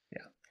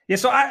 Yeah.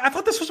 So I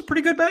thought this was a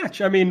pretty good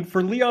match. I mean,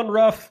 for Leon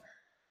Ruff,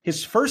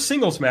 his first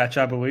singles match,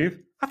 I believe,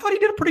 I thought he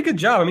did a pretty good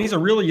job. I mean, he's a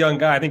really young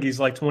guy. I think he's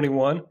like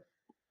 21.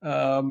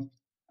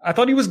 I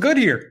thought he was good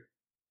here.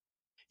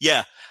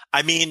 Yeah,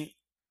 I mean,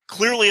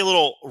 clearly a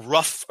little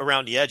rough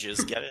around the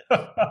edges. Get it?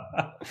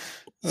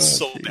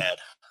 So bad.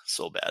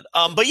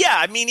 But yeah,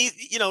 I mean,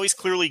 he's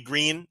clearly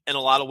green in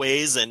a lot of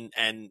ways, and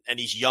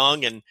he's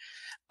young and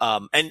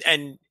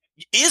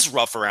is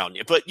rough around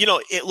you. But you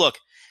know,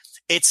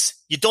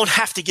 you don't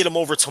have to get him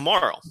over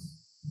tomorrow.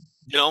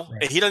 You know,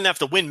 right. He doesn't have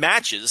to win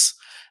matches.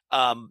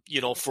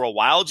 For a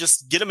while,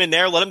 just get him in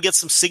there, let him get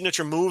some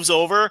signature moves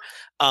over,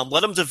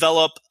 let him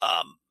develop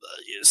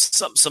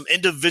some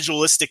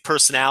individualistic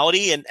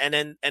personality, and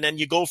then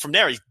you go from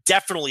there. He's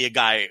definitely a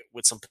guy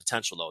with some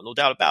potential, though, no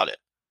doubt about it.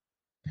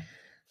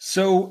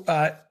 So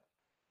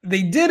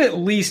they did at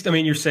least, I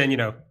mean, you're saying, you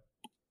know,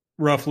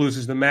 Ruff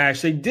loses the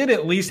match. They did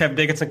at least have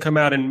Dickinson come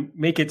out and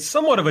make it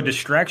somewhat of a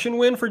distraction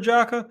win for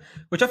Jaka,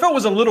 which I felt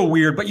was a little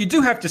weird, but you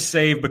do have to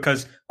save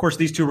because, of course,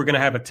 these two were going to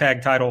have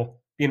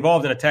be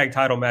involved in a tag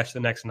title match the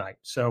next night.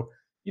 So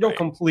you don't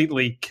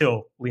completely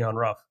kill Leon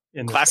Ruff.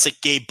 in this classic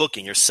Gabe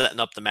booking. You're setting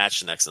up the match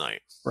the next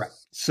night. Right.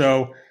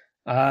 So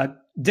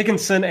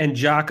Dickinson and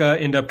Jaka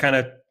end up kind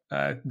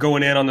of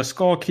going in on the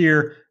Skulk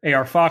here.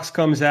 AR Fox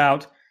comes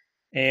out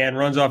and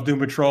runs off Doom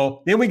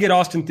Patrol. Then we get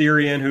Austin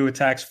Theory in, who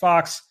attacks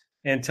Fox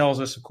and tells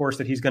us, of course,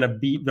 that he's going to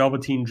beat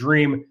Velveteen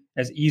Dream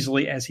as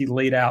easily as he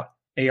laid out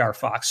AR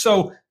Fox.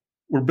 So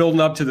we're building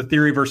up to the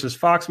Theory versus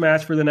Fox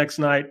match for the next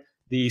night,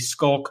 the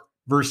Skulk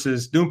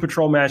versus Doom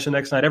Patrol match the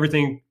next night,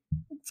 everything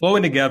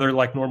flowing together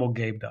like normal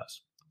Gabe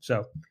does.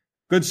 So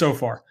good so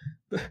far.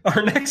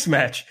 Our next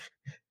match,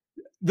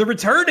 the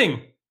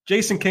returning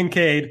Jason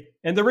Kincaid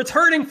and the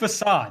returning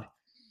Facade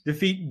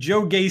defeat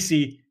Joe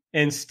Gacy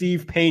and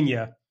Steve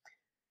Pena.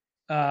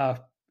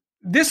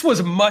 This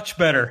was much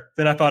better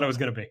than I thought it was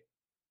going to be.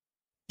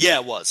 Yeah,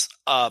 it was.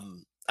 But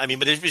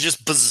it was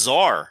just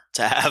bizarre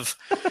to have,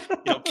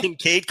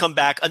 Kincaid come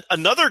back.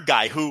 Another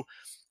guy who,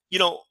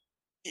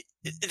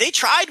 they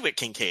tried with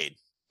Kincaid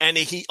and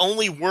he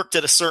only worked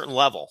at a certain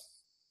level.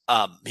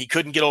 He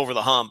couldn't get over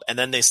the hump and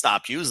then they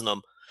stopped using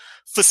him.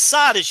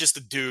 Facade is just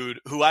a dude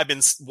who I've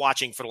been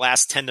watching for the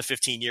last 10 to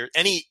 15 years.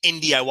 Any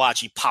indie I watch,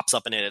 he pops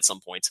up in it at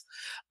some point.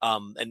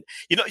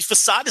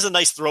 Facade is a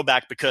nice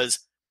throwback because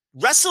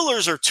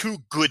wrestlers are too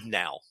good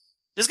now.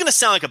 This is going to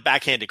sound like a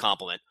backhanded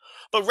compliment,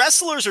 but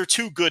wrestlers are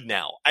too good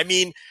now. I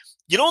mean,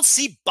 you don't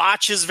see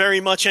botches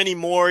very much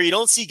anymore. You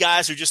don't see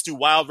guys who just do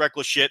wild,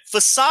 reckless shit.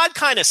 Facade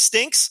kind of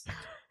stinks,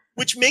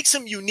 which makes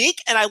him unique.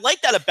 And I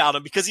like that about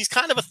him because he's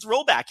kind of a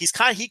throwback. He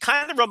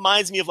kind of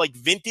reminds me of like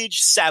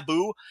vintage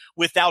Sabu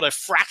without a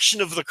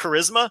fraction of the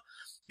charisma,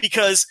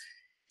 because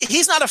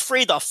he's not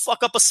afraid to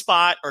fuck up a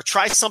spot or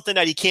try something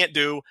that he can't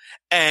do.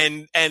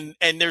 And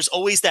there's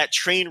always that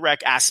train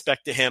wreck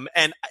aspect to him.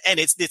 And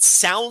it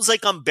sounds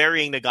like I'm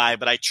burying the guy,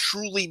 but I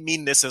truly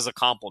mean this as a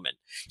compliment.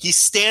 He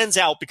stands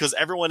out because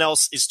everyone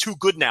else is too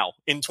good now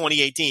in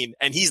 2018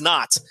 and he's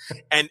not.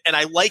 And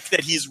I like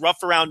that he's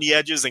rough around the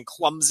edges and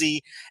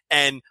clumsy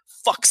and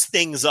fucks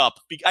things up.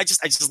 I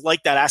just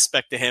like that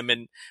aspect to him.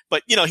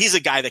 But he's a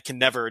guy that can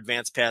never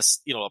advance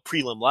past, a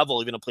prelim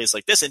level, even a place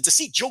like this. And to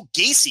see Joe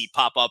Gacy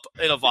pop up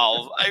and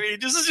Evolve, I mean,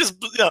 this is just,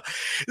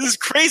 this is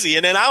crazy.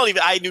 And then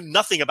I knew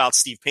nothing about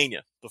Steve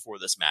Pena before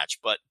this match,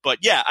 but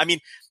yeah, I mean,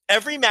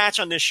 every match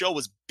on this show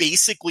was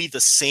basically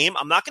the same.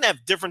 I'm not going to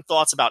have different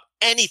thoughts about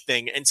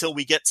anything until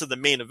we get to the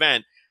main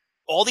event.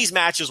 All these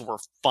matches were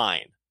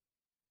fine.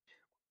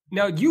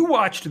 Now, you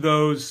watched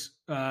those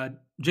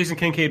Jason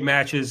Kincaid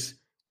matches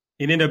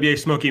in NWA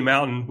Smoky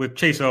Mountain with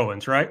Chase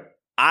Owens, right?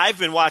 I've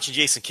been watching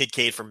Jason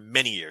Kincaid for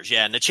many years.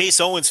 Yeah. And the Chase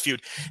Owens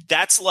feud,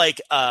 that's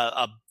like,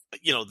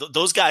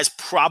 those guys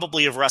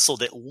probably have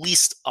wrestled at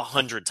least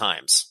 100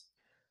 times.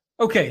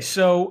 Okay.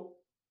 So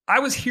I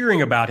was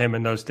hearing about him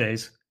in those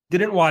days.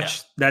 Didn't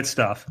watch that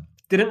stuff.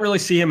 Didn't really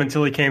see him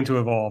until he came to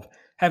Evolve.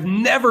 Have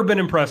never been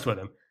impressed with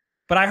him.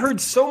 But I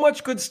heard so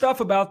much good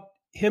stuff about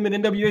him in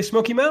NWA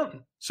Smoky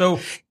Mountain. So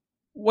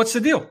what's the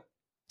deal?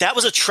 That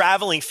was a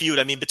traveling feud.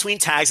 I mean, between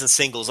tags and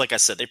singles, like I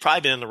said, they've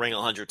probably been in the ring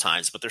 100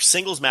 times, but their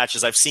singles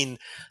matches, I've seen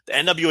the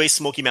NWA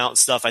Smoky Mountain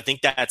stuff. I think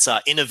that's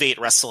Innovate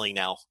Wrestling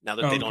now that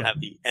they don't have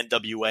the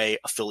NWA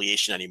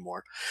affiliation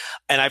anymore.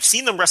 And I've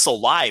seen them wrestle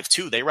live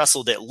too. They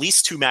wrestled at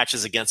least 2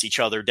 matches against each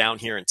other down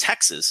here in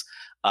Texas,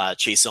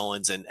 Chase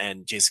Owens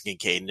and Jason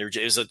Kincaid. And there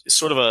is a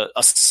sort of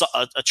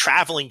a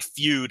traveling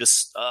feud,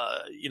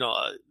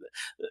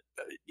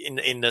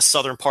 in the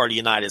southern part of the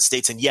United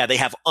States. And yeah, they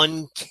have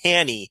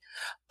uncanny,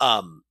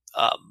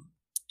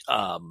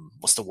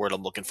 what's the word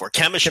I'm looking for?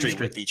 Chemistry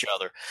with each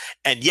other.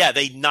 And yeah,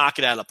 they knock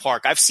it out of the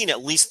park. I've seen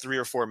at least 3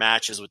 or 4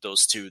 matches with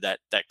those two that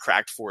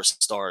cracked 4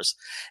 stars.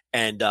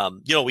 And,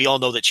 we all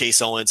know that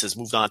Chase Owens has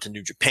moved on to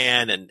New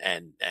Japan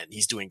and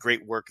he's doing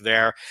great work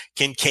there.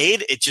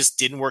 Kincaid, it just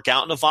didn't work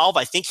out in Evolve.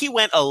 I think he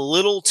went a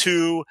little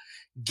too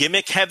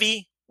gimmick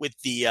heavy with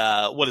the,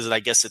 what is it? I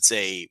guess it's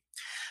the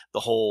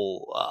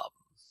whole,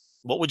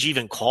 what would you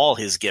even call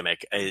his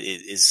gimmick?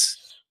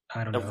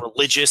 I don't know. A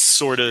religious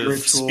sort of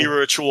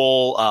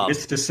spiritual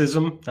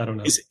mysticism. I don't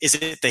know. Is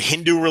it the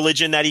Hindu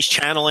religion that he's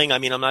channeling? I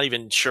mean, I'm not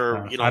even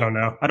sure. I don't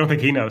know. I don't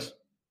think he knows.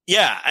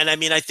 Yeah, and I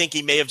mean, I think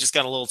he may have just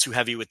gone a little too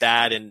heavy with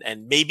that,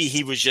 and maybe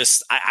he was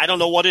just I don't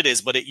know what it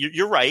is, but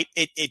you're right.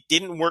 It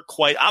didn't work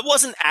quite. I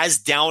wasn't as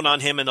down on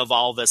him in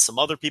Evolve as some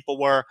other people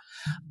were.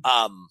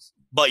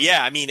 But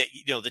yeah, I mean,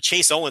 the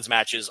Chase Owens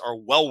matches are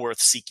well worth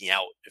seeking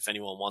out if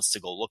anyone wants to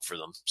go look for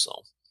them. So,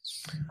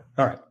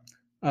 all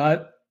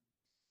right.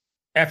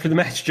 After the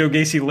match, Joe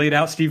Gacy laid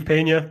out Steve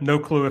Pena. No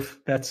clue if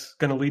that's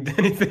going to lead to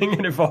anything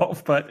in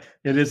Evolve, but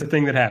it is a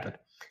thing that happened.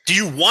 Do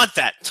you want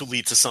that to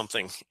lead to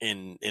something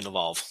in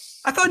Evolve?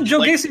 I thought Joe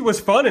Gacy was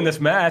fun in this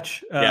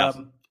match,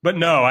 but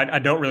no, I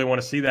don't really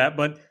want to see that.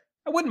 But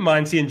I wouldn't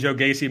mind seeing Joe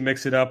Gacy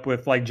mix it up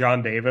with like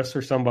John Davis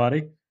or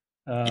somebody.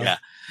 I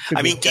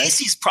mean,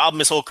 Gacy's problem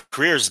his whole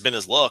career has been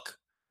his look.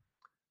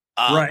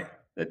 Right.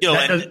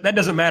 That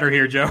doesn't matter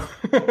here, Joe.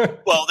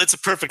 Well, that's a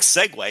perfect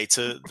segue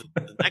to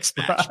the next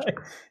match. Right.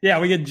 Yeah,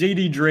 we get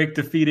JD Drake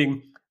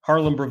defeating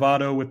Harlem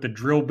Bravado with the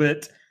drill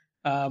bit.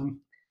 I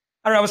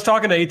was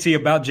talking to AT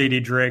about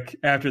JD Drake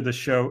after the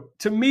show.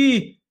 To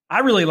me, I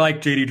really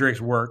like JD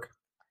Drake's work,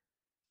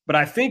 but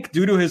I think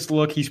due to his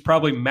look, he's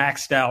probably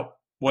maxed out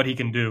what he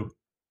can do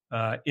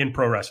in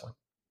pro wrestling.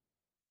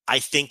 I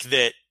think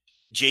that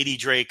JD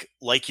Drake,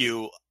 like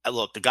you,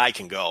 look, the guy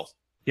can go.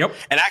 Yep.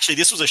 And actually,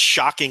 this was a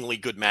shockingly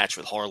good match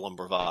with Harlem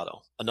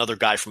Bravado, another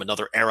guy from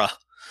another era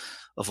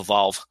of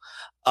Evolve.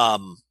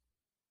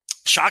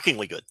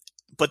 Shockingly good.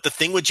 But the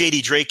thing with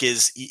JD Drake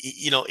is,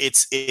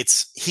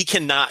 it's he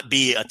cannot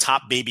be a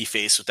top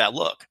babyface with that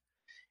look.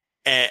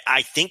 And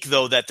I think,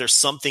 though, that there's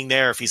something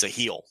there if he's a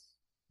heel.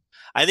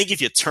 I think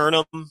if you turn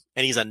him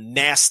and he's a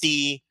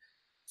nasty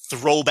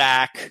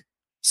throwback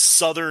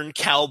Southern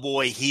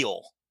cowboy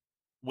heel,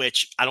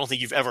 which I don't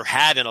think you've ever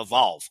had in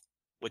Evolve,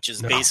 which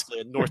is basically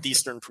a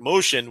Northeastern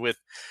promotion with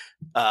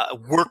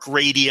work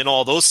ready and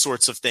all those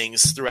sorts of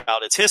things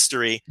throughout its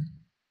history.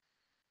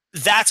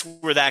 That's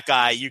where that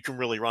guy, you can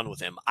really run with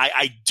him.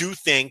 I do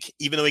think,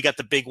 even though he got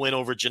the big win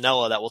over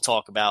Janela that we'll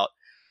talk about,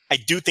 I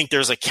do think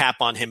there's a cap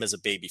on him as a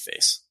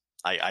babyface.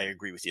 I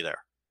agree with you there.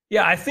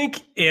 Yeah, I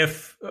think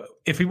if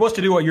he wants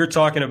to do what you're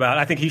talking about,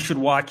 I think he should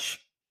watch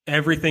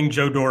everything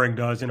Joe Doring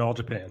does in All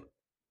Japan.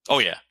 Oh,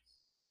 yeah.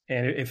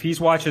 And if he's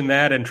watching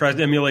that and tries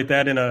to emulate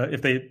that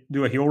if they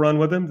do a heel run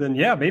with him, then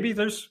yeah, maybe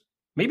there is.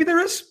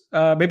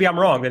 Maybe I'm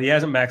wrong that he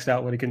hasn't maxed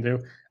out what he can do.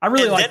 I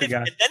really like the guy.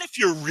 And then if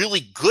you're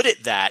really good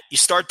at that, you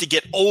start to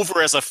get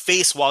over as a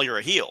face while you're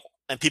a heel,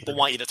 and people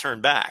want you to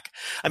turn back.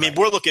 I mean,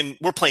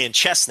 we're playing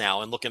chess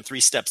now and looking 3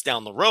 steps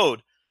down the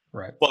road.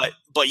 Right. But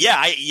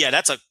yeah,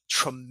 that's a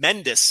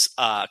tremendous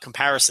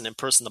comparison in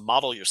person to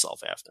model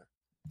yourself after.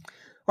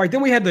 All right,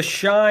 then we had the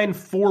Shine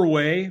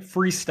 4-way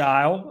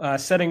freestyle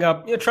setting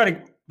up, try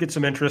to get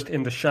some interest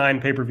in the Shine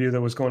pay-per-view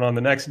that was going on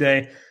the next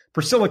day.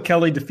 Priscilla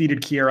Kelly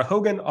defeated Kiera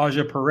Hogan,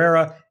 Aja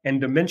Pereira,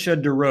 and Dementia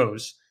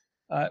DeRose.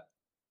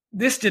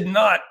 This did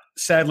not,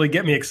 sadly,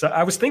 get me excited.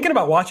 I was thinking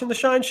about watching the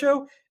Shine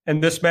show,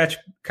 and this match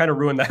kind of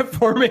ruined that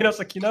for me. And I was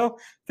like, I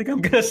think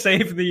I'm going to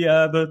save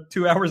the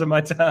 2 hours of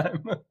my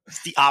time.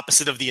 It's the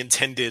opposite of the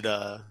intended,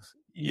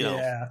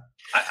 Yeah.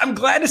 I'm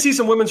glad to see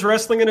some women's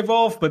wrestling in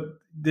Evolve, but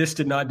this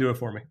did not do it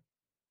for me.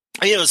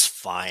 It was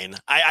fine.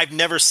 I've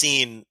never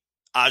seen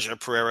Aja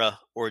Pereira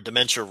or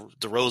Dementia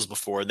DeRose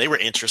before. They were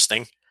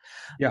interesting.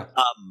 Yeah.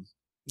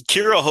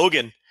 Kiera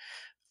Hogan,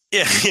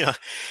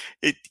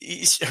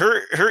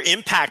 her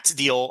Impact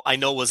deal I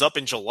know was up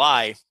in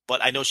July,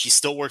 but I know she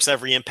still works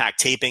every Impact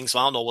taping, so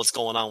I don't know what's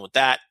going on with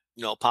that,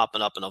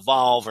 popping up in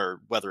Evolve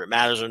or whether it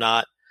matters or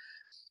not.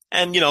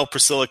 And,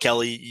 Priscilla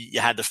Kelly, you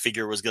had to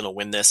figure was going to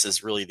win this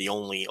as really the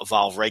only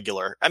Evolve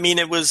regular. I mean,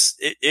 it was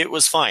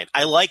fine.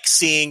 I like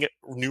seeing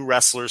new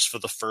wrestlers for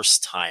the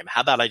first time.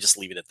 How about I just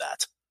leave it at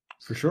that?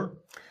 For sure.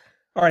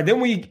 All right, then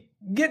we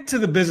get to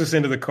the business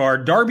end of the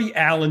card. Darby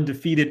Allin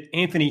defeated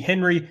Anthony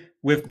Henry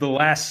with The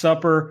Last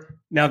Supper.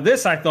 Now,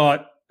 this I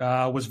thought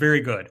was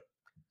very good.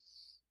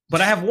 But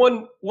I have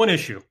one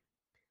issue.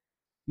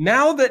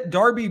 Now that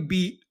Darby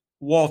beat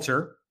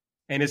Walter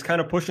and is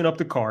kind of pushing up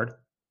the card,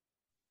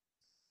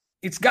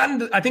 it's gotten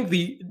to, I think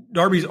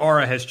Darby's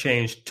aura has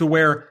changed to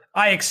where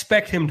I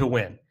expect him to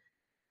win.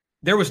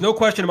 There was no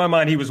question in my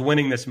mind he was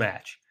winning this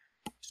match.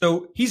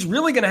 So he's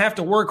really going to have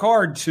to work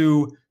hard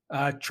to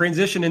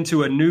transition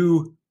into a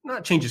new,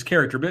 not change his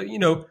character, but,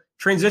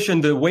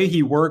 transition the way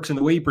he works and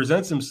the way he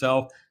presents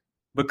himself,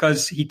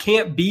 because he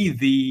can't be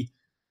the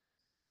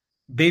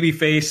baby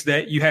face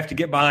that you have to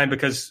get behind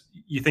because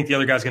you think the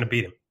other guy's going to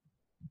beat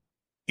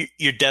him.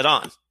 You're dead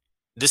on.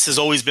 This has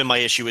always been my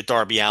issue with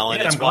Darby Allin.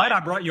 Man, I'm glad I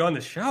brought you on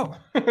the show.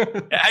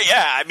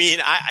 I mean,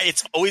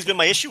 it's always been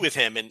my issue with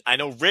him. And I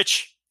know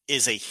Rich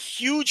is a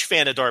huge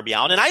fan of Darby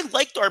Allin, and I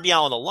like Darby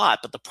Allin a lot.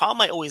 But the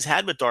problem I always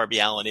had with Darby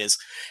Allin is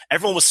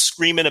everyone was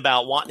screaming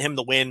about wanting him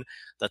to win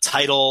the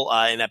title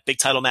in that big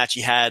title match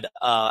he had.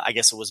 I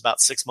guess it was about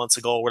 6 months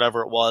ago or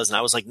whatever it was. And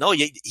I was like, no,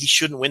 he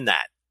shouldn't win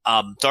that.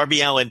 Darby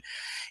Allin,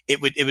 it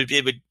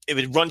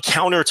would run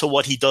counter to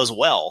what he does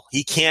well.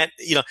 He can't,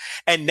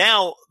 and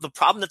now the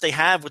problem that they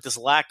have with this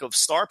lack of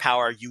star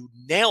power, you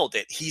nailed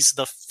it. He's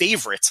the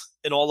favorite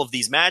in all of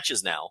these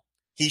matches now.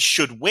 He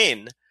should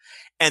win.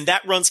 And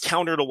that runs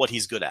counter to what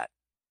he's good at,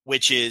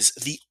 which is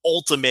the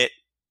ultimate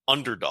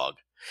underdog,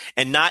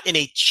 and not in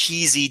a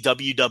cheesy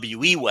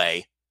WWE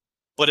way,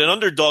 but an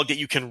underdog that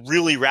you can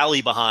really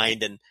rally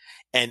behind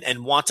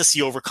and want to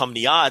see overcome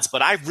the odds.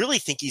 But I really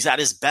think he's at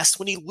his best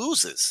when he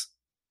loses.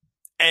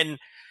 And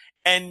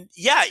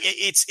yeah,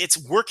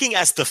 it's working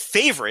as the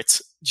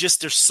favorite.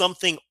 Just there's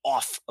something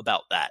off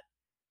about that.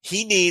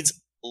 He needs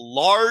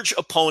large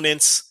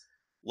opponents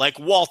like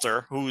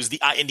Walter, who's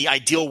in the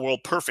ideal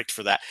world perfect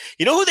for that.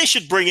 You know who they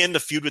should bring in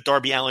to feud with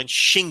Darby Allin?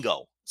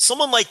 Shingo.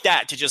 Someone like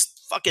that to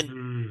just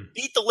fucking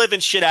beat the living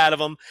shit out of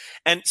him,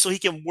 and so he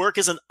can work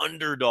as an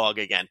underdog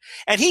again.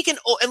 And he can.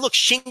 Oh, and look,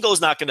 Shingo's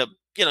not going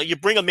to. You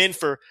bring him in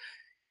for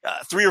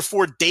 3 or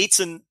 4 dates,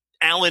 and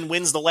Allin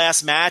wins the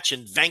last match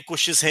and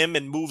vanquishes him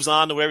and moves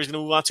on to wherever he's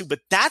going to move on to.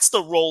 But that's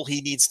the role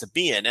he needs to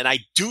be in. And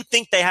I do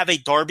think they have a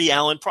Darby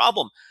Allin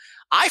problem.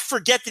 I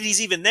forget that he's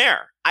even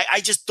there.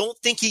 I just don't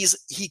think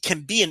he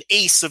can be an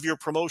ace of your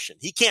promotion.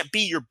 He can't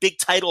be your big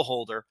title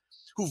holder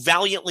who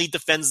valiantly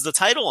defends the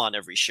title on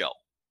every show.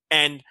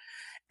 And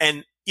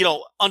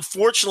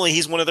unfortunately,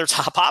 he's one of their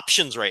top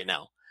options right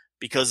now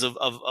because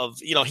of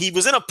he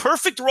was in a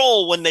perfect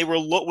role when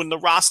when the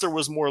roster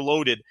was more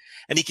loaded,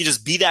 and he could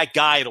just be that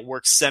guy to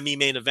work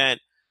semi-main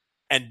event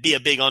and be a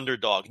big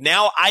underdog.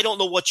 Now, I don't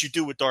know what you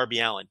do with Darby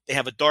Allin. They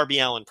have a Darby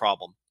Allin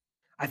problem.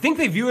 I think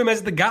they view him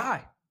as the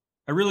guy.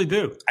 I really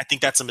do. I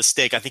think that's a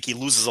mistake. I think he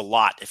loses a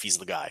lot if he's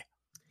the guy.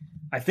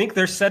 I think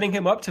they're setting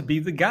him up to be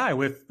the guy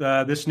with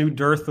this new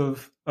dearth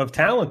of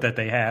talent that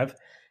they have.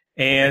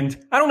 And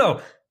I don't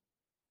know.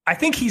 I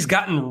think he's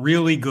gotten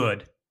really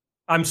good.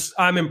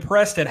 I'm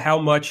impressed at how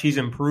much he's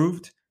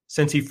improved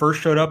since he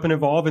first showed up in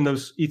Evolve in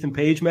those Ethan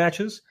Page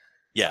matches.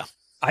 Yeah.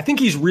 I think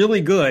he's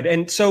really good.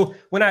 And so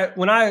what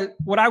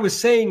I was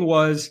saying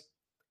was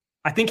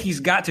I think he's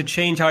got to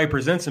change how he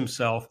presents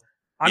himself.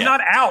 I'm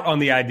not out on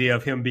the idea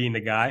of him being the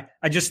guy.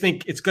 I just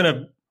think it's going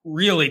to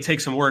really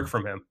take some work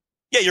from him.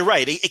 Yeah, you're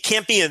right. It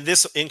can't be in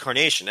this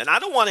incarnation. And I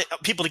don't want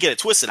people to get it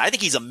twisted. I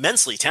think he's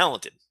immensely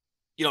talented.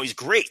 He's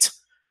great.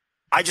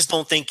 I just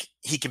don't think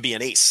he can be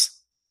an ace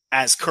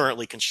as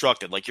currently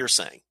constructed, like you're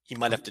saying. He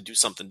might have to do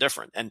something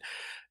different. And,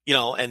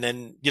 and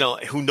then,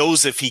 who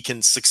knows if he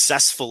can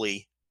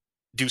successfully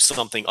do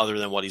something other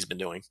than what he's been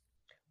doing.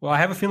 Well, I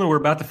have a feeling we're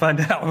about to find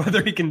out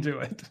whether he can do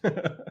it.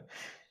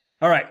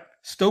 All right.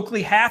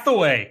 Stokely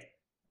Hathaway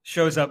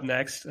shows up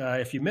next.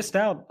 If you missed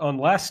out on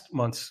last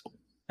month's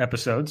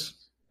episodes,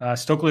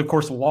 Stokely, of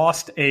course,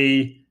 lost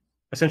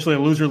essentially a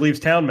loser leaves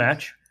town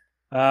match.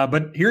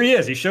 But here he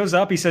is. He shows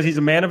up. He says he's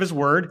a man of his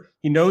word.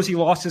 He knows he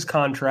lost his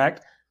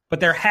contract,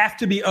 but there have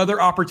to be other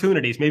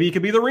opportunities. Maybe he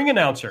could be the ring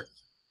announcer.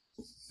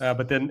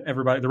 But then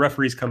the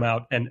referees come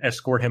out and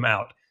escort him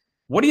out.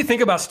 What do you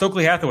think about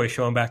Stokely Hathaway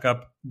showing back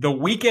up the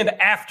weekend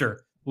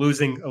after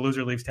losing a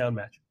loser leaves town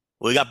match?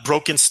 Well, we got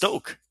Broken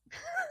Stoke.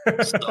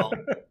 So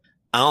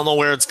I don't know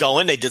where it's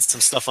going. They did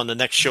some stuff on the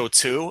next show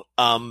too.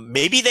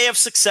 Maybe they have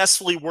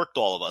successfully worked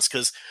all of us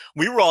because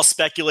we were all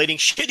speculating,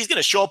 shit, he's going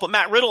to show up with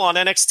Matt Riddle on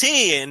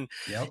NXT. And,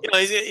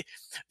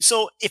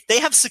 so if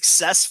they have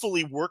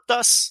successfully worked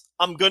us,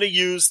 I'm going to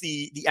use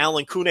the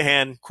Alan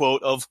Cunahan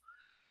quote of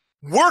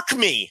work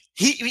me.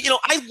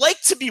 I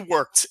like to be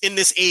worked in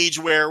this age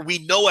where we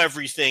know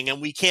everything and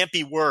we can't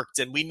be worked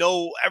and we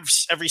know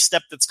every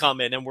step that's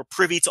coming and we're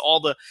privy to all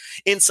the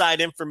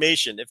inside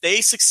information. If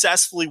they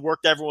successfully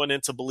worked everyone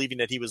into believing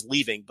that he was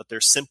leaving, but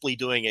they're simply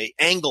doing an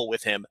angle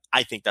with him,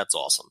 I think that's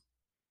awesome.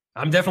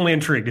 I'm definitely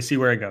intrigued to see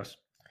where it goes.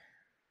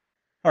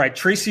 All right.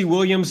 Tracy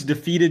Williams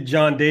defeated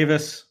John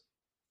Davis.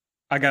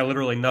 I got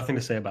literally nothing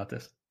to say about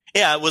this.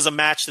 Yeah, it was a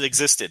match that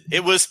existed.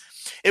 It was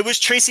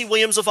Tracy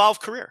Williams' Evolve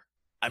career.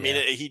 I mean,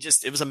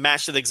 it was a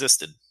match that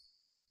existed.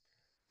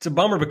 It's a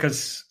bummer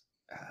because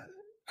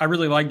I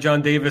really like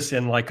John Davis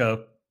in like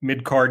a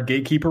mid-card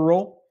gatekeeper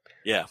role.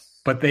 Yeah.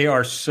 But they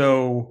are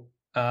so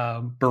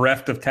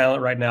bereft of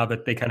talent right now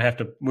that they kind of have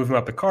to move him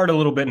up the card a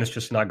little bit, and it's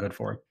just not good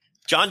for him.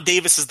 John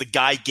Davis is the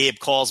guy Gabe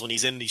calls when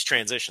he's in these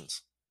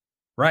transitions.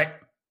 Right.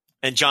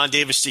 And John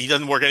Davis, he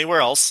doesn't work anywhere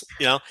else.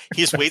 He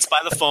just waits by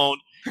the phone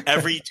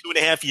every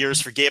 2.5 years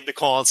for Gabe to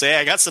call and say, hey,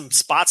 I got some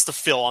spots to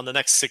fill on the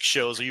next 6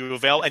 shows. Are you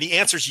available? And he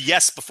answers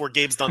yes before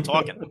Gabe's done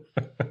talking.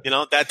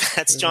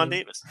 That's John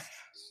Davis.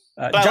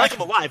 But I like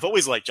him a lot. I've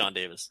always liked John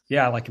Davis.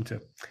 Yeah, I like him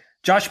too.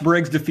 Josh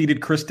Briggs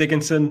defeated Chris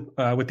Dickinson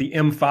with the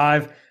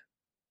M5.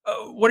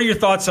 What are your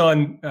thoughts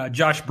on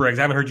Josh Briggs?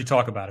 I haven't heard you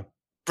talk about him.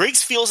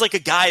 Briggs feels like a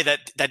guy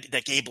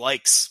that Gabe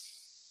likes.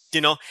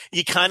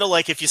 You kind of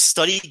like, if you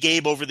study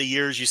Gabe over the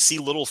years, you see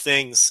little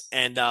things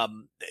and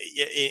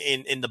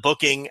in the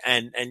booking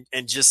and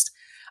just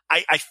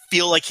I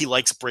feel like he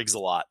likes Briggs a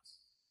lot,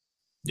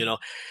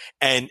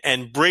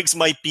 and Briggs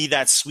might be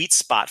that sweet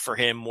spot for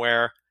him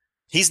where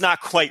he's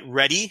not quite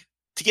ready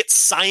to get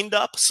signed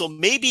up. So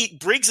maybe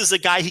Briggs is a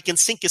guy he can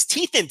sink his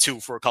teeth into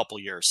for a couple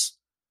years.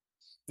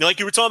 Like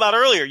you were talking about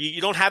earlier,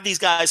 you don't have these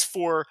guys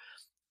for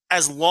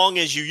as long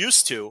as you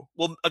used to.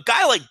 Well, a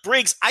guy like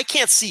Briggs, I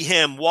can't see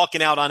him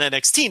walking out on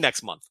NXT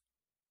next month.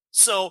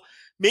 So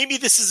maybe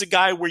this is a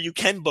guy where you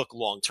can book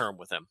long-term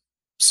with him.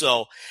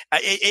 So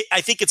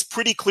I think it's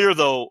pretty clear,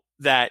 though,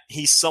 that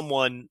he's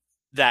someone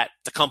that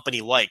the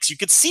company likes. You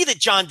could see that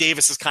John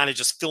Davis is kind of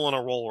just filling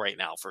a role right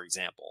now, for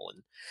example.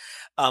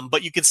 And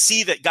but you can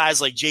see that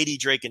guys like JD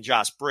Drake and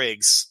Josh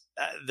Briggs,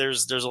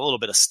 there's a little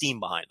bit of steam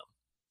behind them.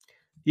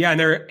 Yeah, and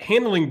they're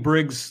handling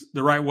Briggs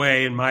the right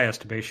way, in my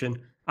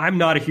estimation. I'm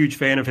not a huge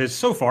fan of his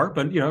so far,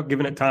 but,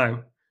 given it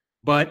time.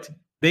 But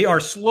they are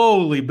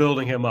slowly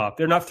building him up.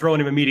 They're not throwing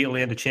him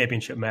immediately into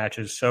championship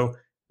matches. So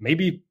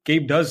maybe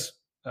Gabe does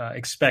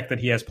expect that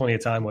he has plenty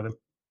of time with him.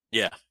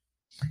 Yeah.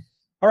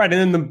 All right,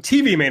 and then the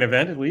TV main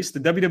event, at least, the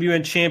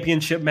WWN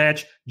Championship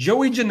match,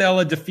 Joey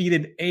Janela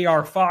defeated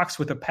AR Fox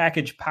with a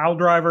package pile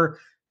driver.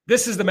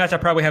 This is the match I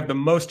probably have the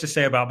most to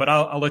say about, but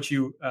I'll let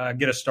you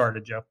get us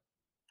started, Joe.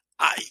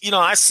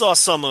 I saw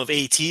some of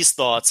AT's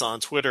thoughts on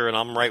Twitter, and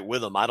I'm right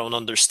with him. I don't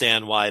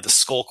understand why the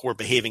Skulk were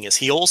behaving as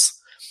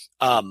heels.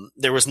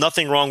 There was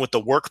nothing wrong with the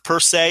work per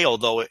se,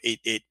 although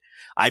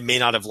I may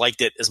not have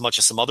liked it as much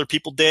as some other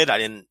people did. I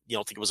didn't,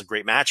 think it was a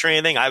great match or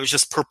anything. I was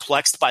just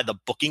perplexed by the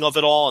booking of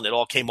it all, and it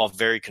all came off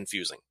very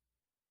confusing.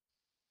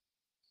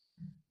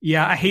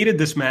 Yeah, I hated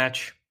this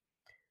match,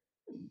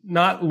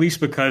 not least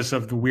because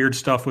of the weird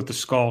stuff with the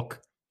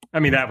Skulk. I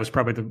mean, that was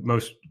probably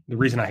the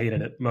reason I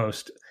hated it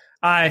most.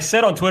 I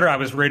said on Twitter I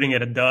was rating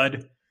it a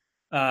dud.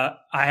 I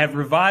have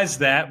revised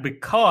that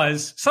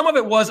because some of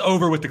it was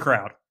over with the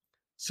crowd.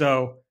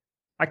 So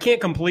I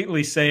can't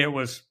completely say it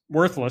was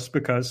worthless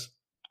because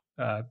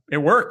it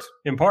worked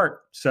in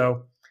part.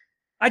 So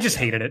I just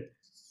hated it.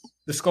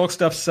 The Skulk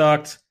stuff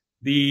sucked.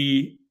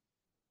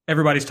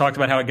 Everybody's talked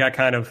about how it got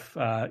kind of,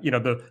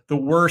 the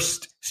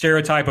worst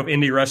stereotype of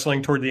indie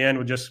wrestling toward the end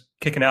with just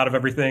kicking out of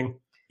everything.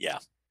 Yeah.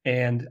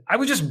 And I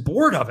was just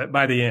bored of it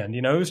by the end.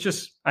 It was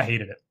just, I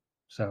hated it.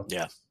 So,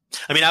 yeah.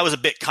 I mean, I was a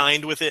bit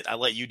kind with it. I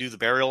let you do the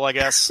burial, I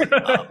guess.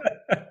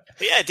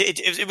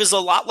 It was a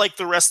lot like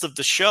the rest of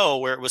the show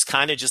where it was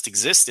kind of just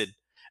existed.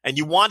 And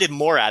you wanted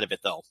more out of it,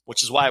 though,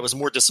 which is why it was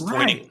more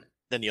disappointing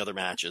than the other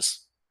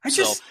matches.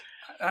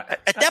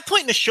 At that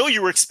point in the show,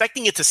 you were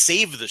expecting it to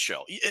save the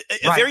show.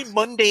 A very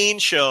mundane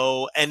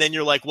show, and then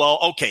you're like, well,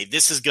 okay,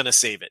 this is going to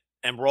save it,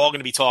 and we're all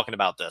going to be talking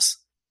about this.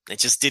 It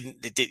just didn't.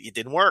 It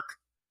didn't work.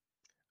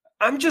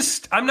 I'm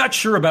not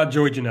sure about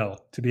Joey Janela,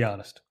 to be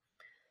honest.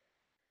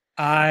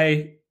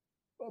 I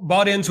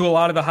bought into a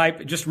lot of the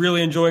hype, just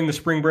really enjoying the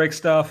spring break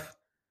stuff,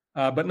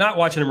 but not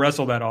watching him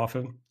wrestle that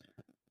often.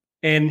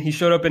 And he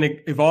showed up in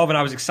Evolve, and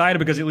I was excited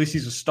because at least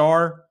he's a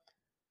star.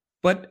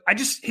 But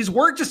his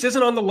work just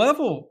isn't on the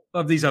level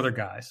of these other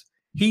guys.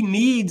 He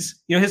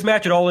needs, his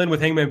match at All In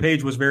with Hangman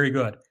Page was very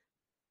good,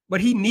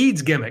 but he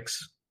needs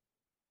gimmicks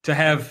to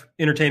have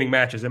entertaining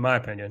matches, in my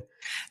opinion.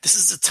 This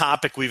is a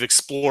topic we've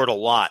explored a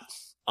lot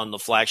on the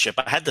flagship.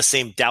 I had the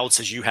same doubts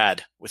as you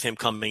had with him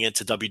coming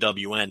into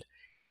WWN,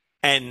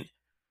 and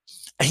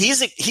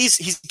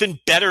he's been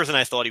better than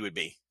I thought he would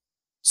be.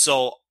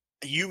 So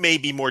you may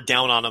be more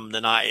down on him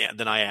than I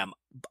am.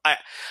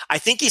 I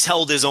think he's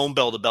held his own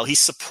bell to bell. He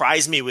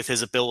surprised me with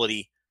his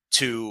ability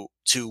to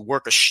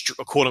work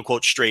a quote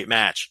unquote straight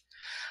match.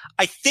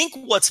 I think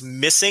what's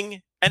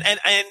missing, and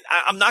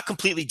I'm not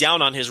completely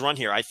down on his run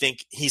here. I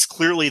think he's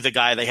clearly the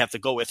guy they have to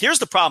go with. Here's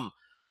the problem.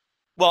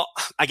 Well,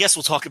 I guess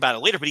we'll talk about it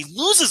later, but he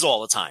loses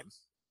all the time.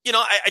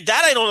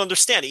 I don't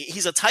understand.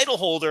 He's a title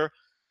holder,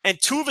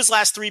 and two of his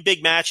last three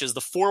big matches,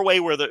 the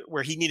 4-way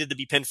where he needed to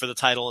be pinned for the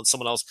title and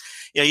someone else,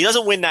 he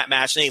doesn't win that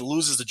match, and then he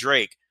loses to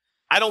Drake.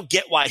 I don't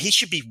get why. He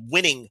should be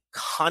winning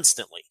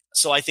constantly.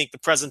 So I think the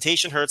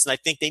presentation hurts, and I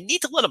think they need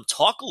to let him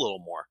talk a little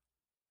more.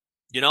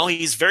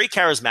 He's very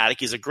charismatic.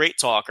 He's a great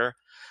talker.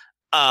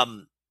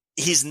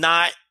 He's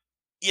not,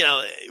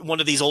 one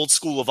of these old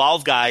school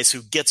Evolve guys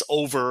who gets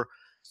over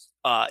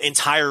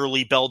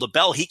entirely bell to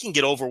bell. He can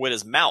get over with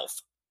his mouth.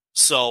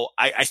 So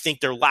I think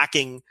they're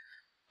lacking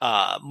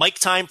mic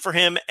time for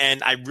him,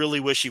 and I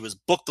really wish he was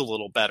booked a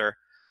little better.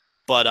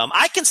 But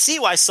I can see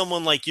why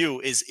someone like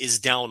you is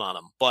down on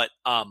him. But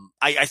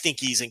I think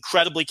he's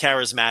incredibly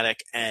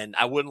charismatic, and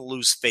I wouldn't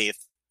lose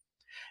faith.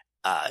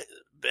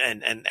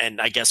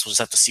 And I guess we'll just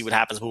have to see what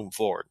happens moving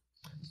forward.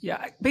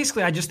 Yeah,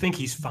 basically, I just think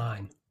he's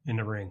fine in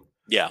the ring.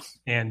 Yeah,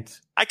 and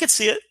I could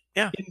see it.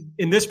 Yeah,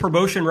 in this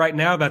promotion right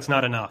now, that's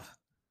not enough.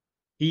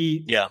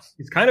 He's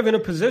kind of in a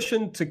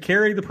position to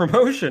carry the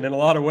promotion in a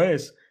lot of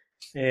ways,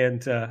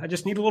 and I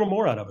just need a little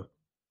more out of him.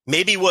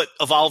 Maybe what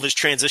Evolve is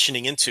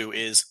transitioning into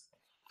is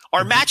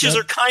our matches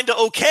are kind of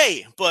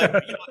okay,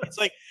 but it's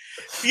like,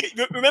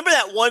 remember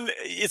that one?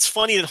 It's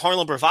funny that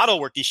Harlem Bravado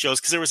worked these shows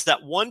because there was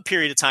that one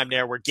period of time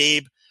there where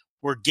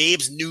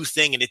Gabe's new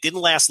thing, and it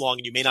didn't last long,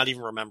 and you may not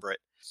even remember it.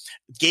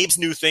 Gabe's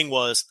new thing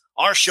was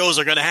our shows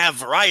are going to have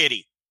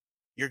variety.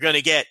 You're going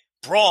to get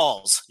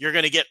brawls. You're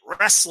going to get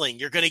wrestling.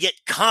 You're going to get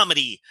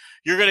comedy.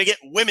 You're going to get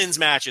women's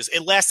matches.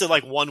 It lasted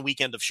like one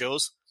weekend of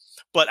shows,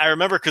 but I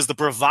remember because the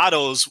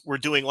Bravados were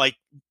doing like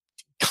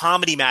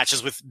comedy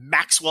matches with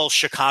Maxwell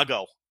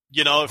Chicago.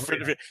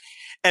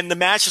 And the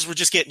matches were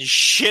just getting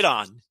shit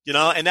on,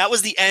 and that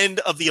was the end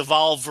of the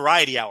Evolve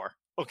Variety Hour.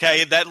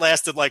 Okay. That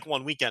lasted like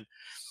one weekend.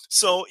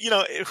 So,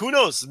 who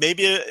knows?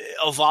 Maybe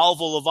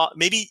Evolve will evolve.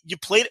 Maybe you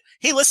played it.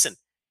 Hey, listen,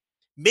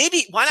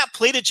 maybe why not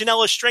play to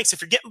Janela's strengths?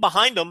 If you're getting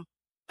behind him,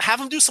 have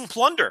him do some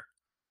plunder.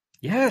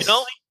 Yes.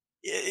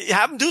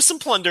 Have him do some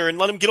plunder and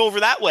let him get over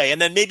that way.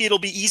 And then maybe it'll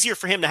be easier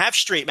for him to have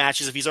straight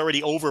matches if he's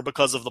already over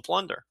because of the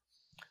plunder.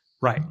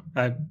 Right.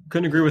 I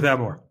couldn't agree with that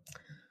more.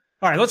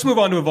 All right, let's move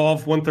on to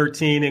Evolve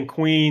 113 in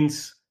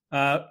Queens.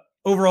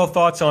 Overall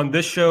thoughts on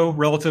this show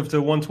relative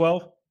to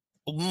 112?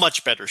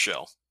 Much better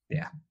show.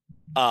 Yeah.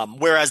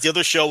 Whereas the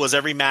other show was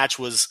every match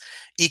was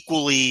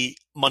equally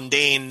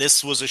mundane.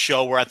 This was a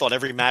show where I thought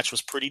every match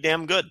was pretty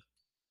damn good.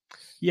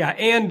 Yeah,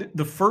 and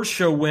the first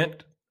show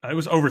it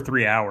was over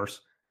 3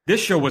 hours.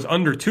 This show was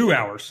under 2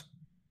 hours,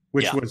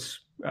 which was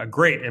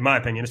great in my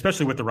opinion,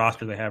 especially with the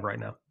roster they have right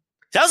now.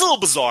 That was a little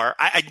bizarre.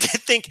 I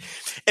did think,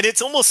 and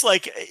it's almost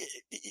like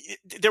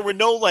there were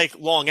no like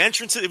long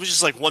entrances. It was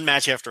just like one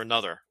match after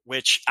another,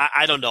 which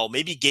I don't know.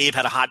 Maybe Gabe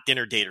had a hot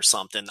dinner date or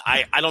something.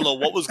 I don't know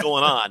what was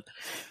going on,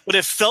 but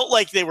it felt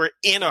like they were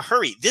in a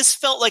hurry. This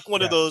felt like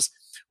one of those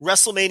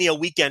WrestleMania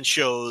weekend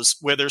shows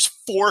where there's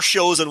 4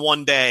 shows in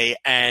one day.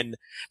 And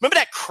remember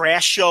that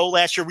Crash show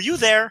last year? Were you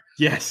there?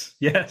 Yes.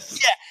 Yeah.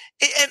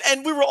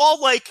 And we were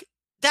all like,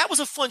 that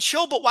was a fun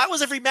show, but why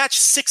was every match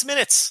 6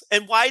 minutes?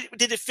 And why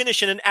did it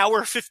finish in an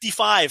hour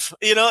 55?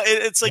 You know,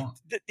 it's like,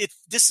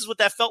 this is what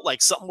that felt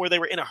like, something where they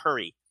were in a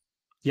hurry.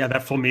 Yeah,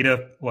 that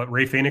Flamita,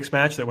 Ray Phoenix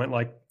match that went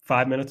like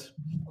 5 minutes?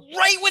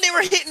 Right when they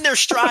were hitting their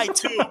stride,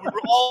 too. We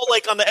were all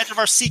like on the edge of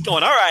our seat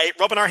going, all right,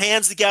 rubbing our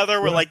hands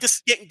together. We're like, this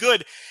is getting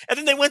good. And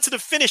then they went to the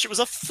finish. It was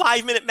a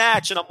 5-minute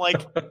match. And I'm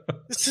like,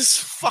 this is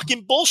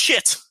fucking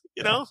bullshit,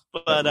 you know?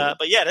 But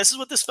yeah, this is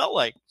what this felt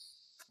like.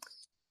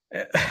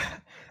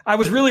 I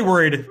was really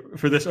worried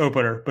for this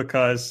opener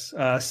because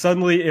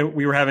suddenly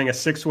we were having a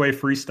 6-way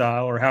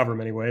freestyle or however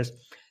many ways.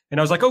 And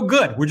I was like, oh,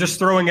 good. We're just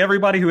throwing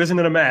everybody who isn't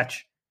in a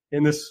match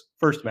in this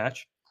first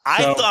match.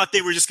 I thought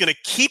they were just going to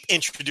keep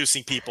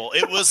introducing people.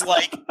 It was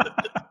like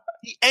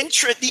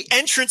the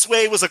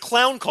entranceway was a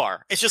clown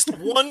car. It's just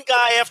one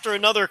guy after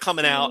another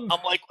coming out.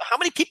 I'm like, how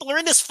many people are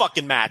in this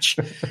fucking match?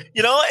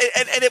 You know,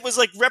 and it was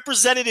like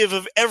representative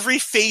of every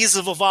phase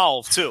of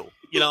Evolve too.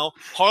 You know,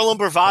 Harlem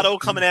Bravado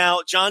coming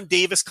out, John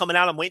Davis coming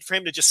out. I'm waiting for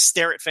him to just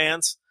stare at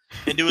fans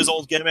and do his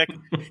old gimmick.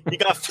 You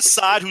got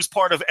Facade, who's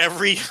part of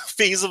every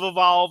phase of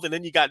Evolve, and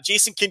then you got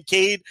Jason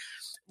Kincaid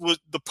with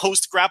the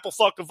post Grapple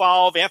Fuck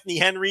Evolve, Anthony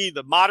Henry,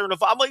 the modern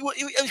Evolve. I'm like,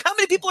 how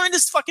many people are in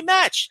this fucking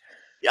match?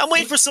 Yeah, I'm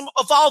waiting for some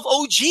Evolve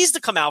OGs to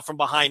come out from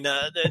behind.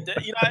 I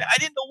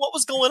didn't know what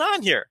was going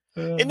on here.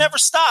 It never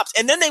stopped,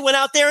 and then they went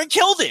out there and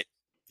killed it.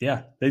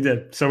 Yeah, they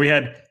did. So we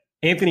had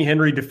Anthony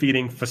Henry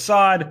defeating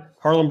Facade,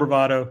 Harlem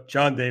Bravado,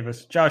 John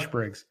Davis, Josh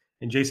Briggs,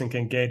 and Jason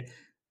Kincaid.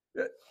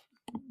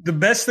 The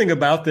best thing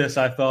about this,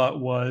 I thought,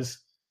 was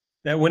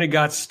that when it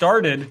got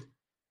started,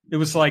 it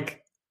was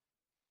like,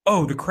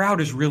 oh, the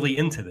crowd is really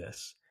into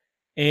this.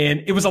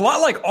 And it was a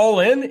lot like All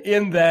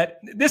In that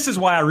this is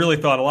why I really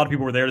thought a lot of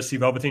people were there to see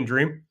Velveteen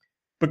Dream,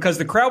 because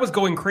the crowd was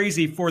going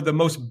crazy for the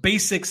most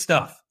basic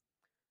stuff,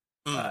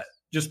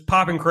 just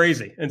popping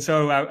crazy. And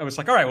so I was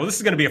like, all right, well, this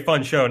is going to be a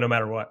fun show no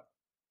matter what.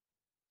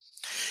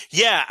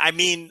 Yeah, I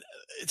mean,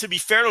 to be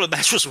fair, the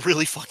match was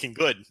really fucking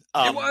good.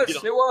 It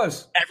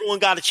was. Everyone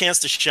got a chance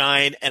to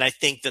shine, and I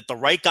think that the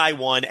right guy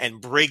won, and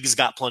Briggs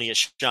got plenty of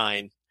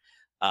shine,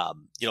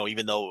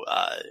 even though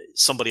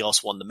somebody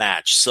else won the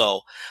match.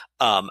 So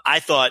I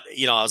thought,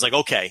 I was like,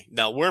 okay,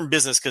 now we're in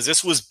business because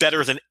this was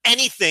better than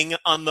anything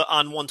on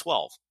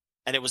 112,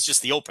 and it was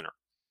just the opener.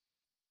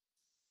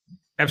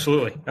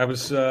 Absolutely. I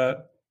was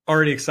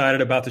already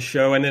excited about the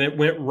show, and then it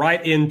went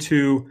right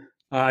into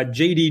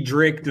JD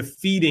Drake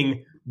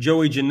defeating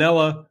Joey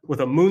Janela with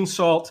a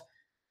moonsault.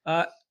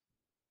 I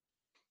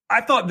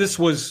thought this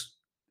was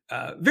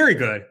very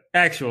good,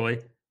 actually,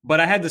 but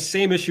I had the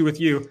same issue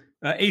with you.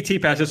 AT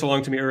passed this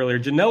along to me earlier.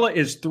 Janela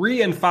is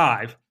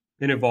 3-5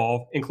 in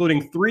Evolve,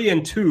 including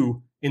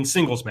 3-2 in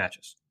singles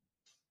matches.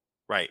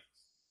 Right.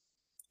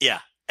 Yeah.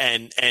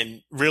 And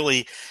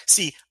really,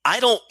 see,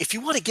 if you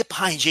want to get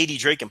behind JD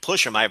Drake and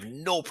push him, I have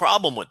no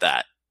problem with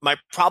that. My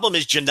problem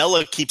is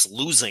Janela keeps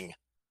losing.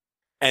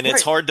 And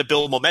it's hard to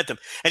build momentum.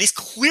 And he's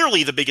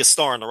clearly the biggest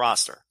star on the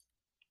roster.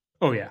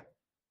 Oh, yeah.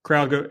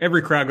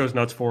 Every crowd goes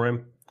nuts for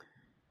him.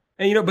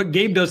 And, but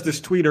Gabe does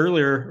this tweet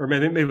earlier, or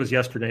maybe it was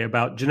yesterday,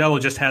 about Janela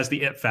just has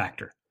the it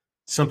factor,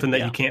 something that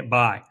you can't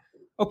buy.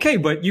 Okay,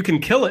 but you can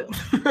kill it.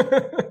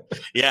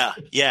 Yeah.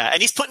 And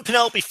he's putting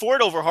Penelope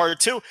Ford over hard,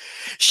 too.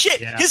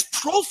 Shit, his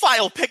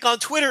profile pic on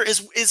Twitter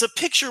is a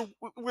picture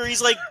where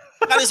he's like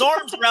got his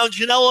arms around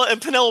Janela and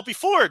Penelope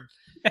Ford.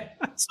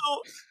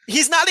 So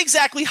he's not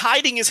exactly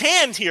hiding his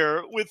hand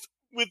here with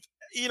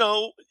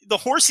the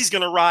horse he's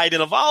going to ride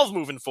and Evolve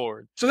moving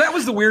forward. So that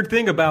was the weird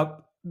thing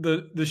about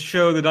the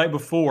show the night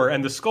before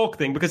and the Skulk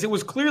thing, because it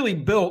was clearly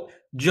built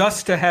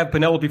just to have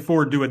Penelope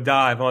Ford do a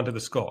dive onto the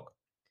Skulk.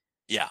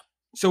 Yeah.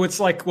 So it's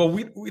like, well,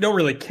 we don't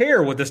really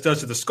care what this does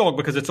to the Skulk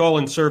because it's all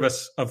in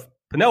service of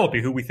Penelope,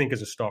 who we think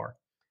is a star.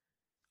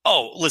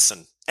 Oh,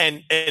 listen.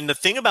 And the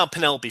thing about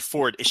Penelope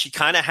Ford is she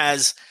kind of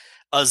has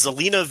a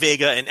Zelina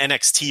Vega and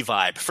NXT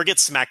vibe. Forget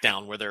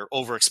SmackDown where they're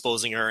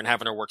overexposing her and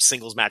having her work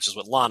singles matches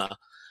with Lana.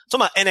 I'm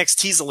talking about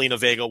NXT Zelina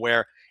Vega,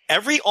 where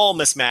every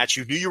Almas match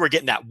you knew you were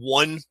getting that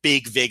one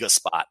big Vega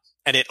spot,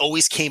 and it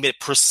always came at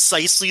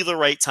precisely the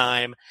right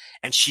time,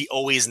 and she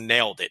always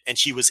nailed it. And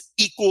she was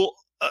equal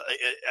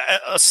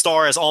a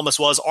star as Almas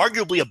was,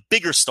 arguably a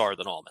bigger star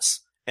than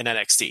Almas in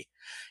NXT.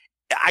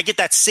 I get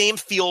that same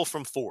feel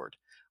from Ford.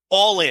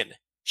 All In.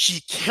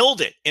 She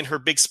killed it in her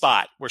big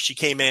spot where she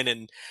came in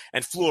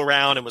and flew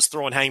around and was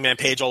throwing Hangman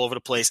Page all over the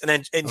place. And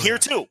then here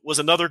too was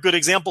another good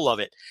example of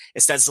it.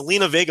 It's that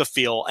Zelina Vega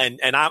feel. And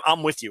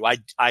I'm with you.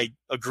 I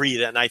agree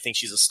that, and I think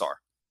she's a star.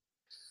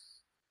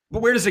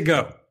 But where does it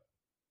go?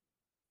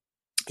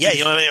 Yeah.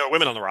 There are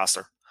women on the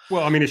roster.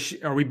 Well, I mean,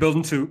 are we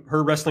building to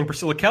her wrestling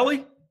Priscilla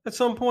Kelly at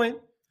some point?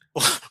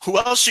 Who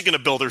else you going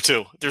to build her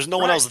to? There's no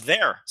one else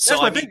there. So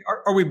That's my thing.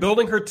 Are we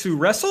building her to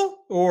wrestle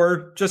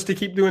or just to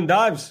keep doing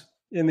dives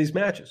in these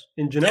matches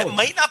in Janela? It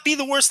might not be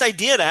the worst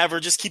idea to have her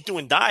just keep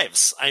doing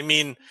dives. I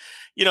mean,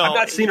 I've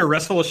not seen her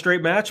wrestle a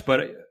straight match,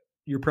 but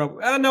you're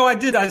probably. No, I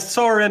did. I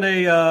saw her in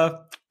a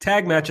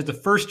tag match at the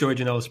first Joey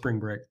Janela spring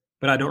break,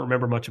 but I don't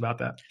remember much about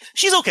that.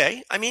 She's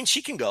okay. I mean,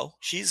 she can go.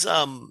 She's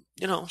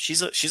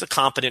she's a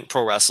competent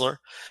pro wrestler.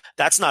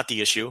 That's not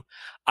the issue.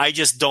 I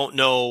just don't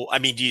know. I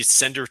mean, do you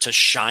send her to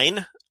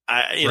Shine?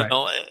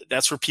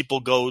 That's where people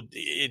go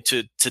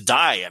to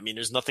die. I mean,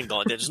 there's nothing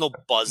going. There's no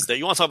buzz there.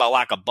 You want to talk about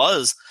lack of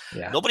buzz?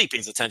 Yeah. Nobody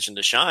pays attention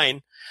to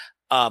Shine.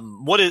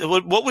 What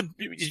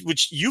would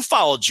you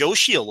follow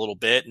Joshi a little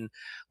bit, and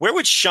where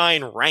would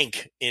Shine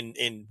rank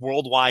in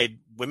worldwide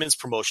women's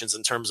promotions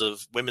in terms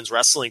of women's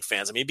wrestling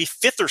fans? I mean, it'd be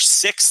 5th or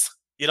 6th,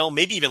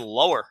 maybe even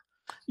lower.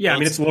 Yeah, I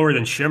mean, it's lower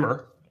than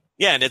Shimmer.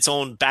 Yeah, in its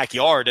own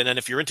backyard. And then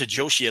if you're into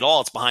Joshi at all,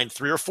 it's behind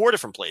 3 or 4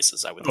 different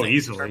places, I would think.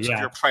 Easily, in terms of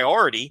your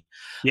priority.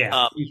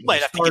 Yeah. You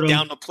might have to get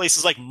down to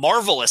places like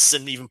Marvelous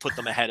and even put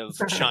them ahead of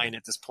Shine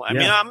at this point. I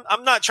mean,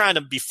 I'm not trying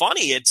to be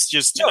funny. It's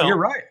just, you're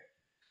right.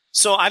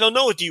 So I don't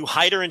know. Do you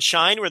hide her in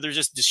Shine where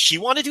does she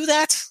want to do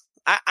that?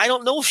 I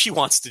don't know if she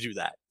wants to do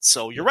that.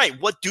 So you're right.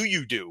 What do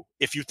you do?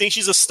 If you think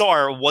she's a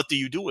star, what do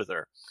you do with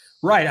her?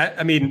 Right.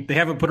 I mean, they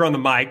haven't put her on the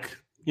mic,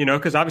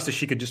 because obviously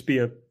she could just be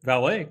a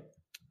valet.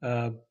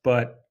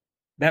 But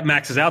that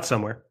maxes out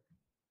somewhere.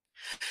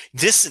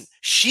 Listen,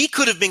 she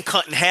could have been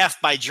cut in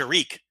half by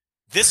Jerick.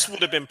 This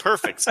would have been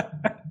perfect.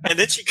 And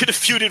then she could have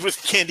feuded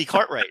with Candy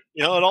Cartwright.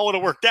 It all would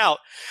have worked out.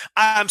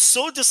 I'm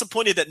so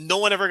disappointed that no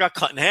one ever got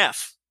cut in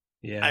half.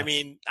 Yeah. I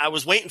mean, I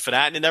was waiting for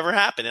that, and it never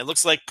happened. It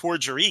looks like poor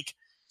Jerick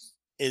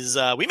is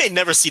we may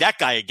never see that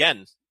guy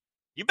again.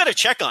 You better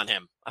check on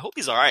him. I hope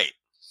he's all right.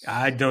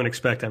 I don't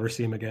expect to ever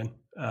see him again.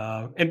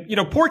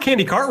 And poor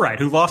Candy Cartwright,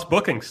 who lost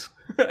bookings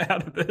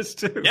out of this,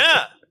 too.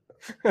 Yeah.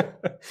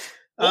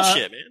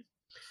 Bullshit, man.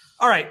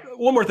 All right.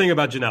 One more thing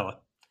about Janela.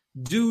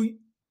 Do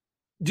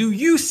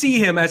you see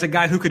him as a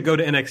guy who could go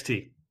to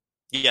NXT?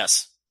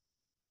 Yes.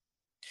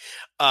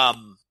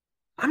 I'm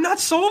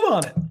not sold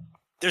on it.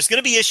 There's going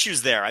to be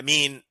issues there. I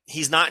mean,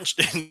 he's not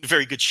in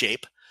very good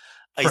shape.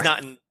 He's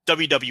not in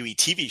WWE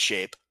TV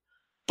shape.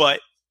 But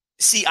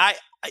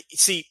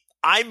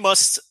I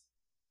must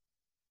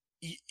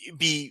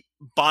be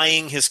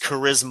buying his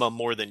charisma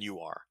more than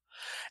you are.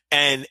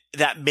 And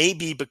that may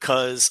be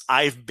because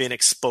I've been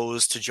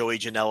exposed to Joey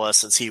Janela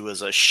since he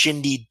was a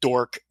shindy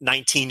dork,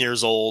 19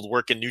 years old,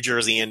 working New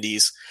Jersey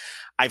Indies.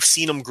 I've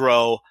seen him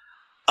grow.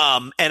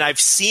 And I've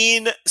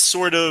seen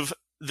sort of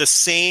the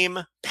same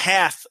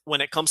path when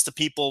it comes to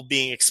people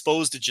being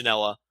exposed to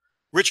Janela,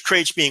 Rich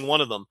Kraetsch being one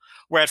of them,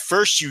 where at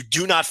first you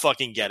do not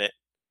fucking get it.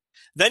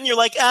 Then you're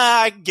like,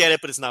 I get it,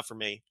 but it's not for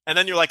me. And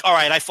then you're like, all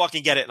right, I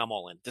fucking get it, and I'm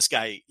all in. This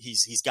guy,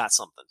 he's got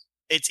something.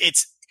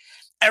 It's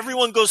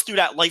everyone goes through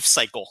that life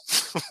cycle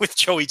with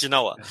Joey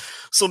Janela. Yeah.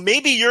 So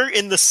maybe you're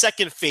in the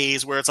second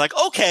phase where it's like,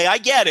 okay, I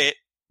get it,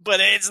 but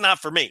it's not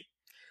for me.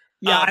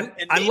 Yeah,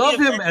 I love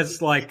him as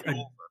like a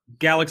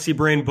Galaxy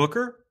Brain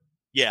Booker.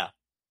 Yeah.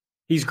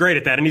 He's great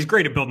at that, and he's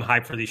great at building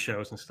hype for these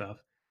shows and stuff.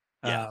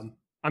 Yeah.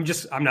 I'm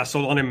not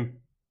sold on him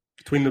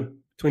between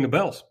the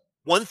bells.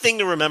 One thing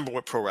to remember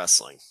with pro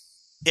wrestling,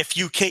 if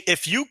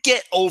you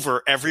get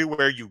over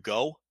everywhere you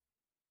go,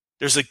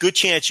 there's a good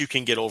chance you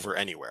can get over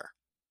anywhere.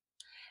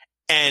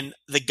 And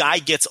the guy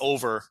gets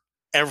over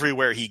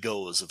everywhere he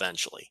goes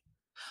eventually.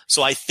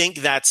 So I think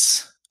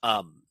that's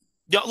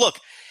look,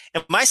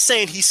 am I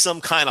saying he's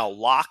some kind of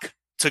lock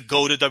to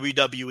go to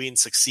WWE and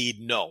succeed?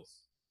 No.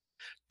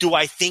 Do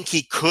I think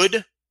he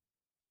could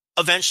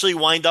eventually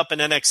wind up in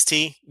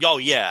NXT? Oh,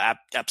 yeah,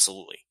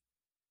 absolutely.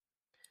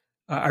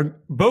 I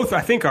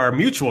think our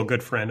mutual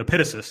good friend,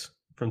 Epitasis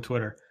from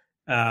Twitter,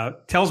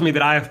 tells me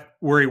that I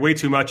worry way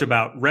too much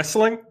about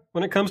wrestling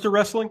when it comes to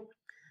wrestling.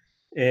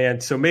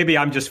 And so maybe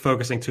I'm just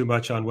focusing too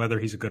much on whether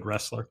he's a good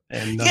wrestler.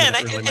 And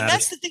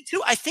that's the thing,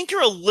 too. I think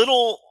you're a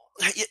little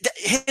 –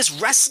 his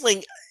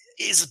wrestling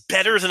is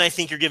better than I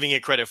think you're giving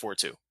it credit for,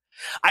 too.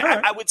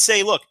 I would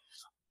say, look,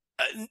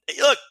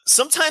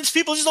 sometimes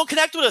people just don't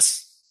connect with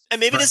us. And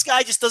maybe this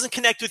guy just doesn't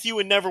connect with you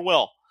and never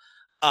will.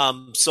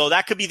 So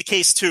that could be the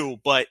case, too.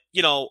 But,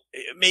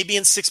 maybe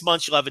in 6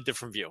 months you'll have a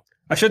different view.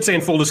 I should say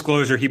in full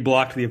disclosure, he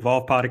blocked the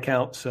Evolve Pod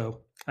account, so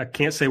I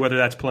can't say whether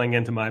that's playing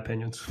into my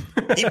opinions.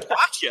 He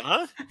blocked you,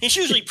 huh? He's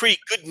usually pretty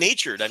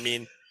good-natured. I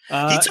mean,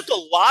 he took a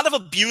lot of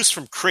abuse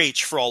from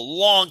Kraetsch for a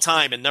long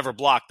time and never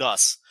blocked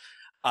us,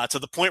 to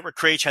the point where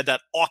Kraetsch had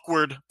that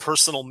awkward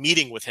personal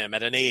meeting with him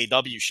at an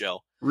AAW show.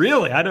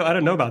 Really? I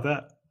don't know about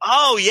that.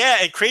 Oh, yeah,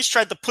 and Kraetsch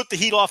tried to put the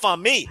heat off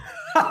on me.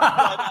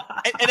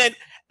 and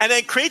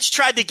then Kraetsch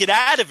tried to get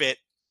out of it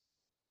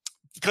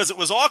because it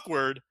was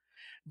awkward.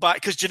 But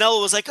because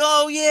Janela was like,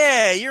 oh,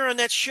 yeah, you're on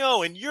that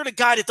show, and you're the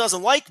guy that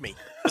doesn't like me.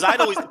 Because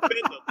I'd always defend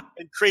him,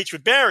 and Kraetsch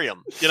would bury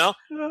him, And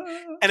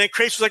then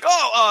Kraetsch was like,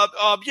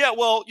 yeah,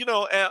 well,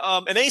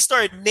 and then he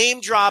started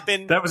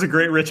name-dropping. That was a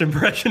great Rich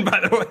impression, by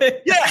the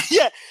way.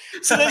 Yeah.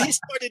 So then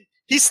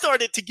he he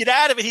started to get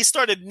out of it. He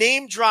started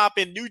name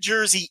dropping New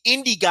Jersey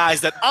indie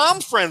guys that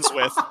I'm friends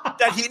with,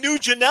 that he knew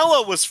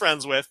Janela was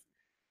friends with.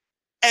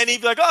 And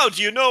he'd be like, "Oh,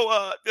 do you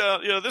know,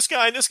 this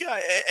guy and this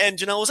guy?" And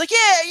Janela was like,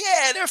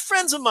 "Yeah, they're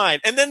friends of mine."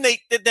 And then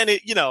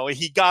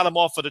he got him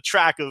off of the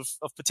track of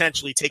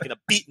potentially taking a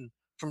beating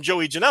from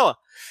Joey Janela,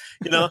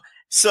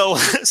 So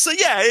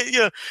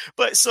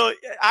but so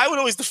I would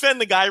always defend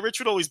the guy. Rich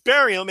would always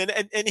bury him,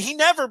 and he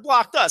never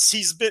blocked us.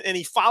 He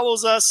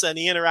follows us and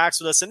he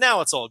interacts with us, and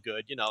now it's all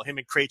good. Him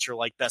and Craich are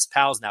like best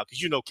pals now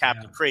because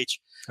Captain Craich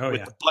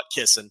with the butt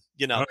kissing.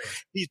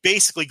 He's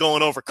basically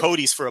going over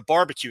Cody's for a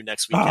barbecue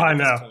next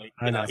weekend.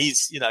 I know.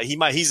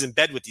 He's in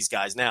bed with these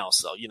guys now,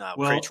 so how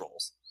Craich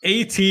rolls.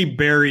 AT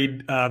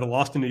buried the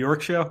Lost in New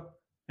York show,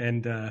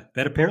 and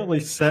that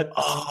apparently set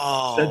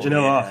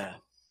Janela off.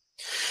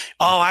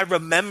 Oh, I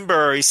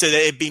remember. He said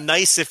it'd be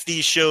nice if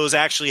these shows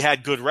actually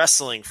had good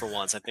wrestling for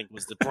once, I think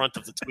was the brunt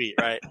of the tweet,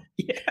 right?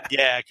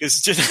 Yeah,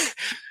 because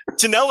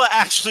Janela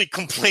actually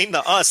complained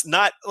to us,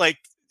 not like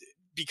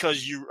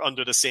because you're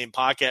under the same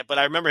podcast, but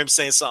I remember him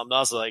saying something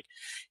else like,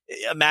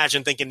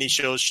 imagine thinking these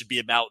shows should be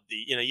about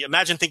you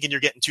imagine thinking you're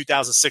getting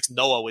 2006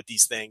 Noah with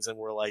these things, and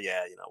we're like,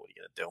 yeah, what are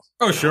you going to do?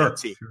 Oh, sure.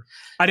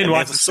 I didn't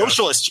watch the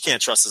socialist. You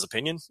can't trust his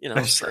opinion,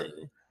 So.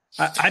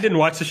 I didn't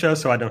watch the show,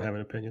 so I don't have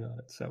an opinion on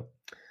it, so.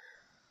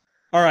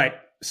 All right,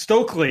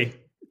 Stokely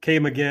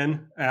came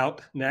again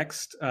out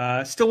next.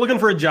 Still looking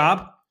for a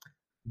job.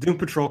 Doom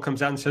Patrol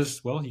comes out and says,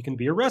 well, you can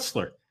be a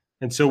wrestler.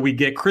 And so we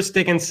get Chris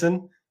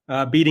Dickinson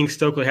beating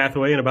Stokely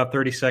Hathaway in about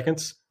 30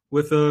 seconds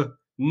with a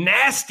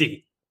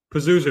nasty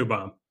Pazuzu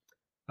bomb.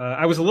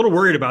 I was a little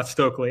worried about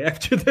Stokely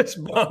after this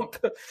bump,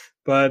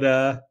 but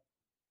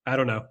I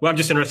don't know. Well, I'm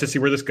just interested to see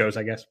where this goes,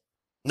 I guess.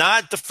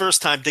 Not the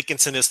first time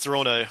Dickinson has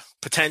thrown a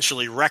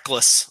potentially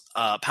reckless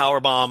power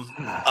bomb.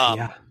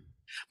 Yeah.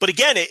 But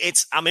again,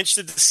 I'm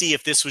interested to see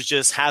if this was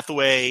just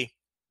Hathaway,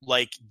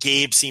 like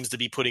Gabe seems to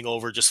be putting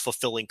over, just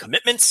fulfilling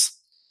commitments,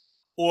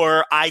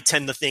 or I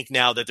tend to think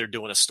now that they're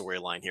doing a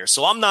storyline here.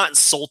 So I'm not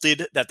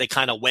insulted that they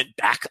kind of went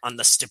back on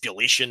the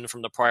stipulation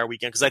from the prior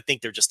weekend, because I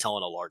think they're just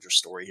telling a larger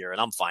story here, and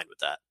I'm fine with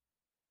that.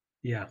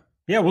 Yeah,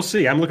 we'll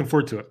see. I'm looking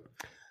forward to it.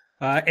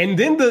 And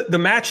then the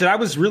match that I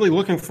was really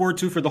looking forward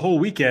to for the whole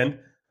weekend,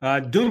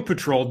 Doom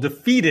Patrol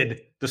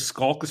defeated the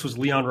Skulk. This was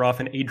Leon Ruff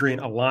and Adrian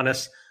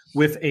Alanis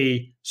with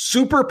a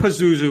super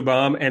Pazuzu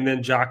bomb, and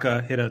then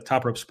Jaka hit a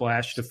top rope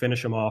splash to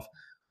finish him off.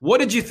 What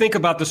did you think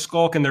about the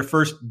Skulk in their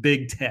first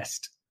big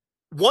test?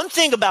 One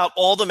thing about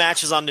all the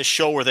matches on this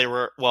show where they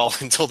were, well,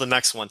 until the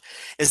next one,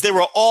 is they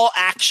were all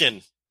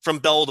action from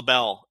bell to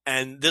bell.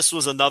 And this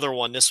was another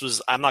one.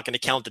 I'm not going to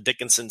count the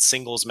Dickinson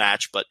singles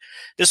match, but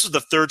this was the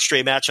third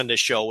straight match on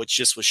this show, which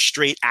just was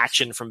straight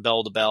action from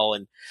bell to bell.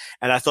 And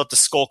I thought the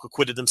Skulk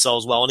acquitted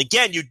themselves well. And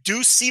again, you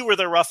do see where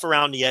they're rough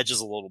around the edges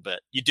a little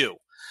bit. You do.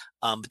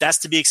 But that's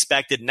to be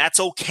expected, and that's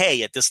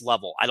okay at this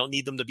level. I don't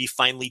need them to be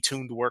finely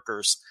tuned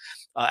workers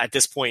at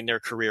this point in their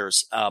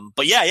careers.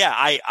 But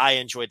I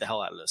enjoyed the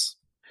hell out of this.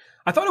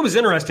 I thought it was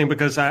interesting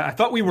because I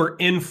thought we were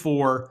in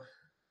for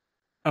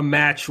a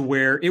match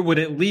where it would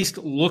at least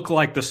look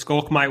like the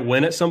Skulk might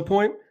win at some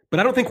point,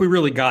 but I don't think we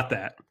really got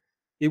that.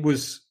 I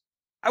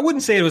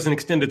wouldn't say it was an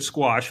extended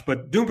squash,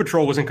 but Doom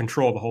Patrol was in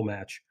control the whole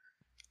match.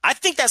 I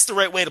think that's the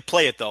right way to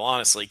play it, though,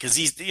 honestly, because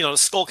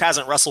Skulk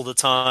hasn't wrestled a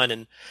ton,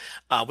 and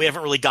we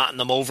haven't really gotten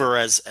them over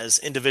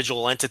as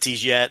individual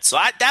entities yet. So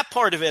that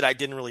part of it I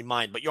didn't really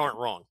mind, but you aren't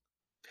wrong.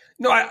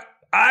 No,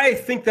 I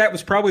think that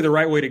was probably the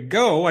right way to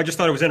go. I just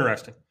thought it was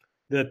interesting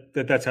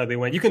that's how they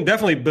went. You can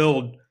definitely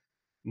build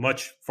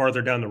much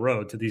farther down the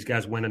road to these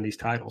guys winning these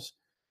titles.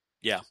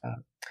 Yeah.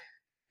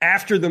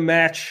 After the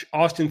match,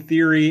 Austin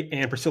Theory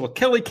and Priscilla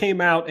Kelly came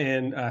out,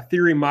 and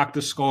Theory mocked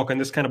the Skulk, and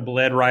this kind of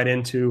bled right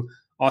into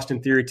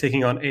Austin Theory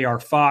taking on AR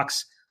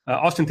Fox.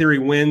 Austin Theory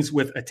wins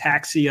with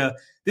Ataxia.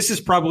 This is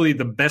probably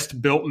the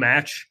best built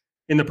match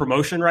in the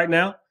promotion right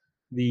now,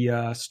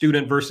 the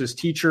student versus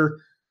teacher.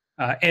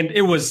 And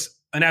it was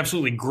an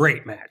absolutely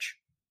great match.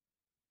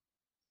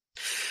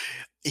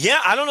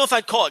 Yeah, I don't know if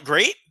I'd call it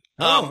great,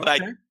 but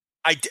okay.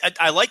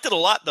 I liked it a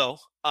lot, though.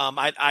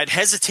 I'd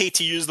hesitate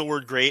to use the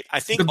word great. I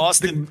think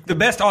the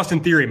best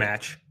Austin Theory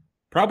match,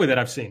 probably that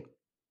I've seen.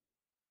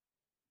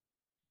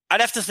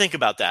 I'd have to think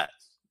about that.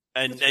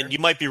 And you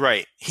might be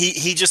right.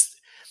 He just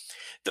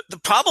the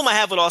problem I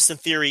have with Austin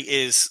Theory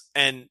is,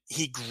 and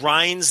he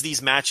grinds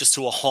these matches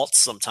to a halt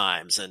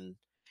sometimes. And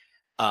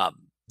I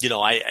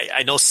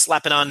know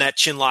slapping on that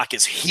chin lock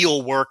is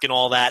heel work and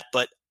all that,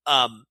 but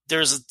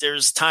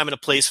there's time and a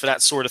place for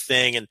that sort of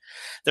thing. And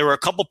there were a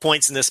couple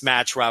points in this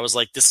match where I was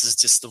like, this is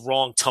just the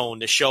wrong tone.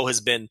 The show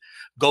has been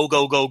go,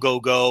 go, go, go,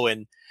 go.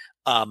 And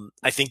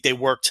I think they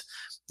worked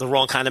the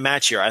wrong kind of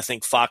match here. I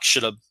think Fox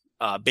should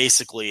have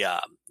basically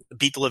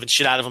beat the living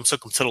shit out of him,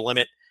 took him to the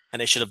limit, and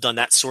they should have done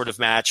that sort of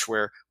match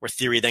where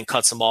Theory then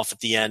cuts him off at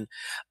the end.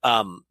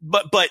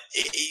 But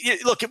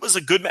look, it was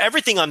a good.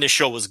 Everything on this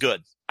show was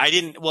good. I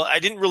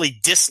didn't really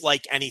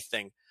dislike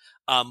anything,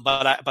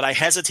 but I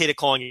hesitated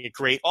calling it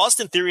great.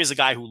 Austin Theory is a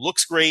guy who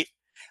looks great.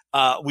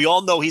 We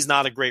all know he's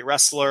not a great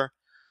wrestler.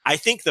 I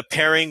think the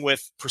pairing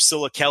with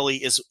Priscilla Kelly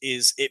is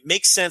it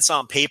makes sense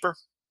on paper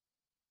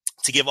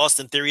to give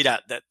Austin Theory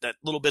that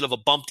little bit of a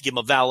bump, to give him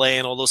a valet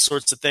and all those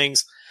sorts of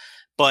things.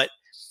 But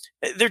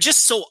they're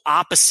just so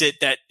opposite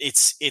that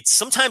it's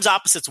sometimes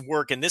opposites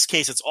work. In this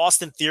case, it's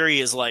Austin Theory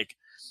is like,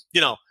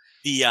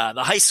 the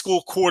high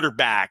school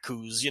quarterback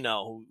who's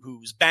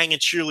banging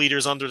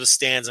cheerleaders under the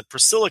stands, and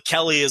Priscilla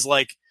Kelly is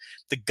like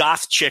the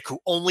goth chick who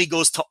only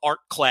goes to art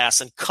class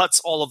and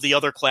cuts all of the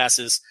other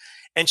classes,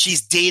 and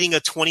she's dating a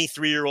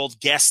 23-year-old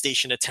gas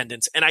station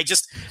attendant. And I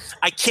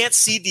can't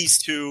see these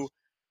two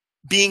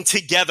being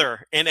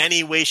together in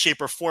any way,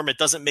 shape, or form. It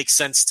doesn't make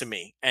sense to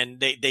me. And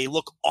they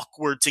look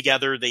awkward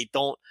together. They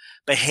don't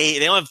behave.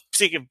 They don't have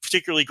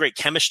particularly great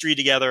chemistry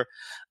together.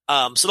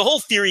 So the whole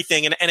Theory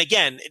thing, and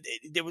again,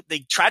 they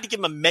tried to give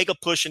him a mega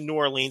push in New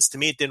Orleans. To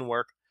me, it didn't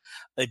work.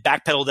 They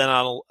backpedaled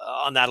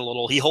on that a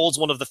little. He holds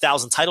one of the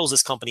 1,000 titles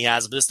this company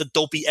has, but it's the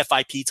dopey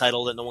FIP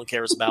title that no one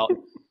cares about.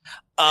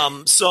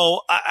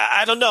 So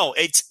I don't know.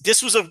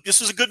 This was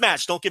a good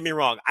match. Don't get me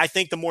wrong. I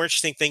think the more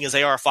interesting thing is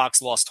AR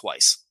Fox lost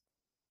twice.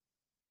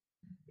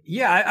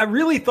 Yeah, I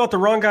really thought the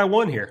wrong guy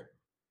won here.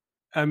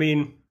 I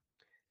mean,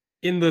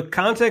 in the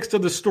context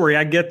of the story,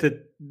 I get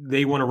that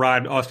they want to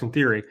ride Austin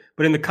Theory,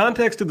 but in the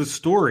context of the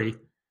story,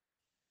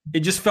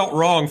 it just felt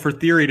wrong for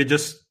Theory to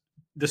just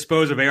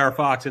dispose of AR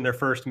Fox in their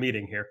first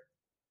meeting here.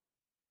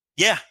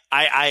 Yeah,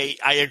 I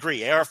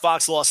agree. AR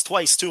Fox lost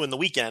twice too in the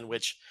weekend,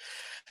 which,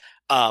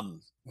 I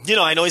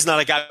know he's not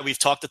a guy we've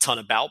talked a ton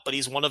about, but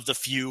he's one of the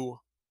few,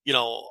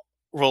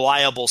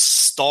 reliable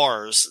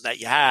stars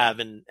that you have.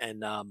 And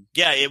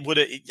it would.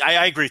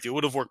 I agree with you. It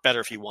would have worked better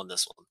if he won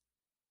this one.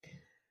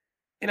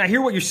 And I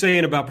hear what you're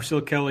saying about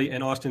Priscilla Kelly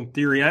and Austin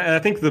Theory. I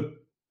think the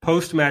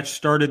post-match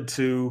started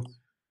to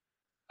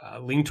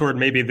lean toward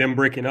maybe them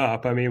breaking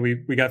up. I mean,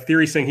 we got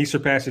Theory saying he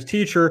surpassed his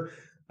teacher,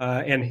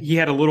 and he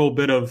had a little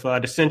bit of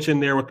dissension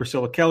there with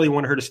Priscilla Kelly,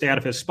 wanted her to stay out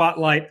of his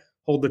spotlight,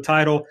 hold the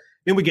title.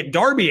 Then we get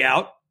Darby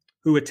out,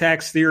 who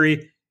attacks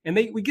Theory, and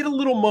we get a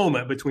little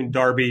moment between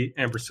Darby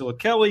and Priscilla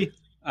Kelly,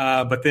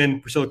 but then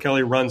Priscilla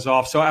Kelly runs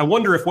off. So I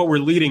wonder if what we're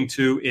leading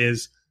to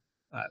is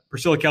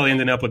Priscilla Kelly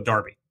ending up with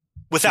Darby.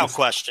 Without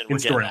question, in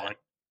storyline,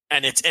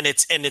 and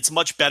it's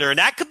much better, and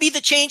that could be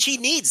the change he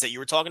needs that you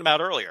were talking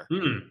about earlier.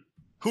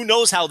 Who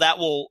knows how that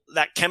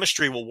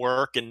chemistry will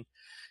work and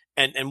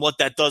what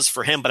that does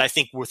for him? But I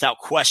think without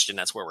question,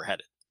 that's where we're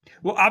headed.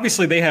 Well,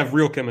 obviously they have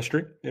real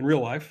chemistry in real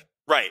life,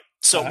 right?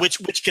 So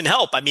which can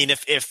help. I mean,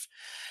 if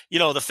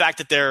the fact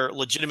that they're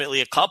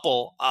legitimately a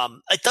couple,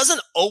 it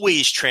doesn't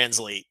always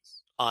translate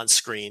on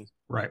screen,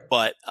 right?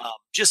 But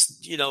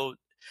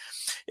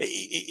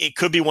it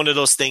could be one of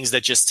those things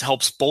that just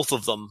helps both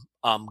of them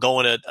go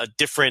in a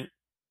different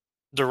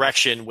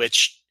direction.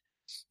 Which,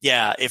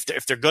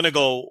 if they're going to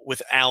go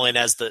with Allen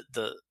as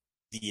the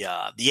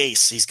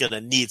ace, he's going to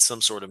need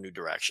some sort of new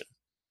direction.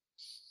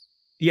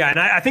 Yeah, and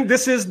I think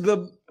this is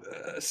the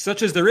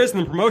such as there is in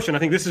the promotion. I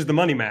think this is the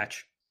money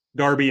match,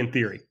 Darby and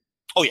Theory.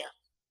 Oh yeah,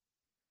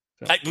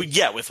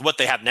 so. With what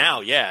they have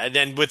now, and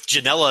then with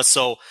Janela,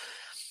 so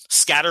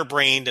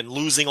scatterbrained and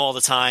losing all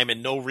the time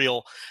and no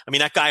real. I mean,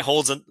 that guy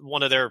holds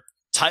one of their.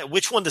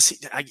 Which one does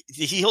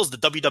he holds the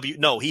WW?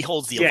 No, he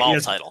holds the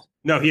Evolve title.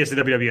 No, he has the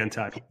WWN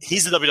title.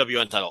 He's the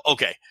WWN title.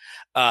 Okay,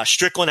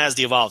 Strickland has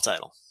the Evolve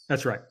title.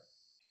 That's right.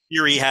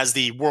 Theory has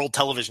the World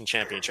Television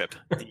Championship.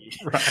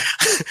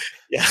 Right.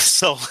 Yeah.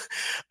 So,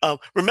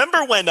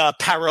 remember when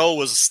Parrot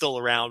was still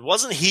around?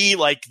 Wasn't he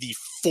like the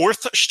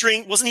fourth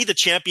string? Wasn't he the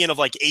champion of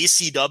like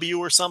ACW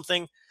or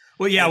something?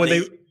 Well, yeah.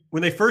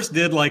 When they first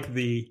did like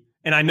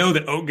and I know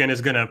that Oatgun is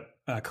going to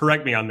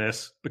correct me on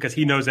this because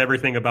he knows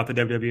everything about the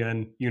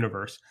WWN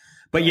universe.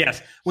 But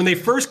yes, when they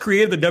first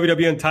created the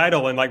WWN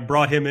title and like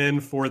brought him in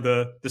for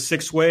the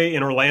 6-way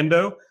in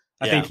Orlando,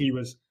 I think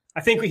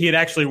he had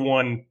actually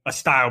won a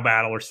style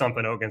battle or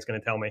something. Oatgun's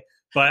going to tell me,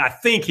 but I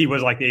think he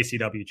was like the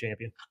ACW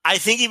champion. I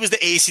think he was the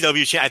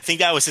ACW champion. I think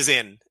that was his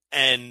in,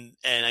 and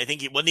I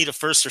think he wasn't he the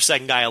first or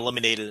second guy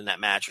eliminated in that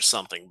match or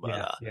something.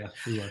 But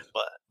he was.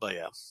 But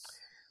yeah.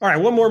 All right,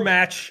 one more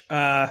match.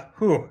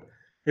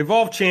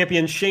 Evolve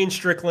champion Shane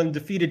Strickland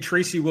defeated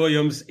Tracy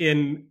Williams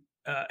in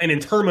an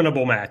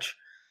interminable match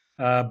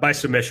by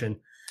submission.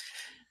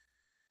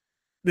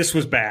 This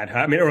was bad.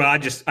 I mean,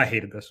 I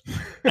hated this.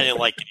 I didn't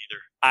like it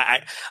either.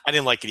 I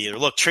didn't like it either.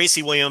 Look,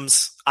 Tracy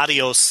Williams,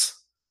 adios.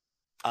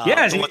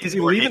 Is he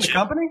leaving the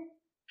company?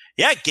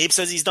 Yeah, Gabe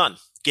says he's done.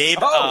 Gabe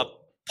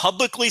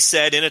publicly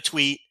said in a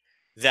tweet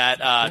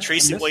that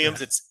Tracy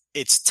Williams,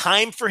 it's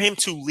time for him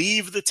to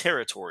leave the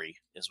territory,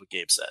 is what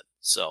Gabe said.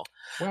 So,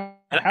 and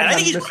I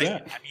think he's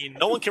right. I mean,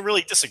 no one can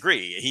really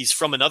disagree. He's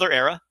from another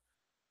era,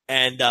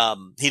 and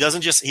he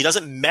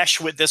doesn't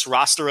mesh with this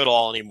roster at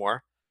all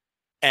anymore.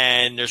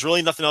 And there's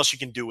really nothing else you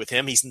can do with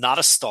him. He's not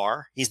a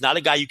star. He's not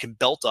a guy you can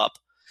belt up.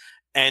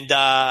 And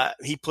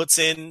he puts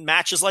in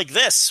matches like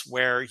this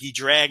where he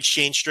drags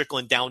Shane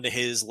Strickland down to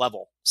his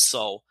level.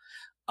 So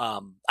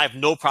I have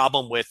no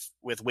problem with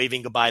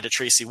waving goodbye to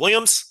Tracy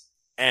Williams.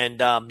 And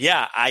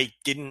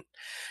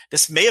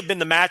this may have been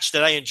the match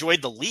that I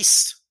enjoyed the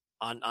least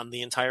on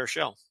the entire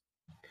show.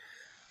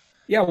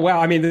 Yeah, wow.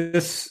 I mean,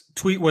 this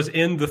tweet was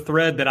in the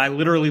thread that I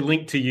literally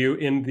linked to you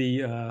in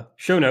the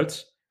show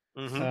notes.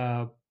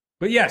 Mm-hmm.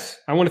 But yes,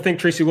 I want to thank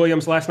Tracy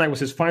Williams. Last night was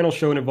his final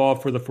show in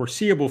Evolve for the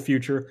foreseeable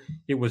future.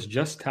 It was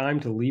just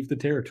time to leave the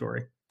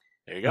territory.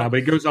 There you go. But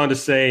he goes on to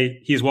say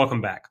he's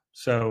welcome back.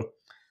 So,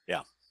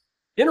 yeah,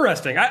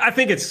 interesting. I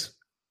think it's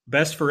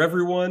best for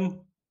everyone.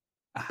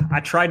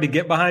 I tried to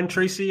get behind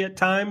Tracy at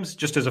times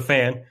just as a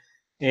fan,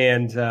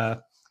 and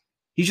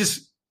he's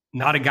just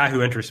not a guy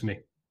who interests me.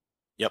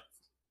 Yep.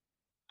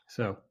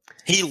 So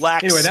he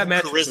lacks that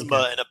match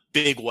charisma in a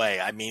big way.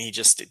 I mean,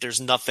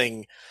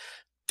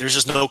 there's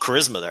just no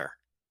charisma there.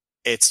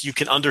 You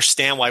can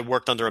understand why I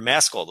worked under a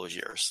mask all those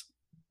years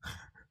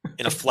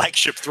in a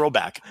flagship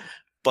throwback.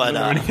 But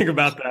I don't know anything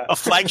about that. A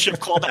flagship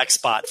callback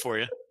spot for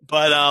you.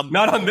 But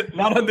not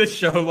on this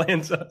show,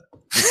 Lanza.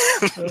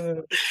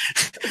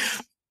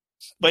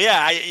 But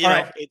yeah,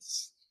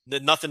 it's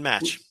the nothing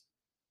match.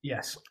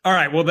 Yes. All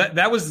right. Well,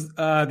 that was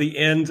the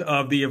end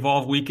of the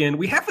Evolve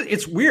weekend.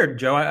 It's weird,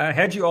 Joe. I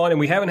had you on, and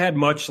we haven't had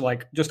much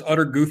just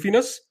utter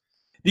goofiness.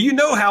 Do you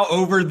know how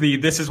over the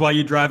 "This is why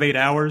you drive 8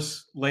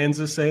 hours"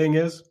 Lanza saying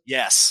is?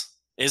 Yes.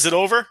 Is it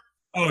over?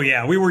 Oh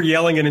yeah, we were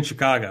yelling it in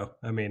Chicago.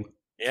 I mean,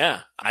 yeah.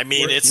 I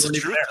mean, it's the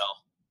truth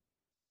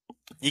though.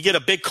 You get a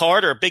big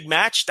card or a big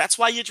match. That's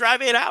why you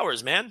drive 8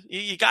 hours, man.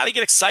 You got to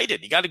get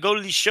excited. You got to go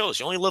to these shows.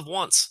 You only live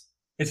once.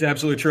 It's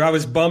absolutely true. I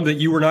was bummed that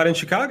you were not in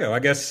Chicago. I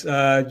guess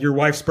your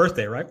wife's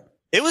birthday, right?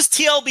 It was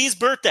TLB's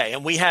birthday,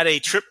 and we had a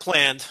trip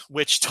planned,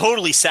 which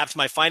totally sapped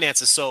my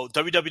finances. So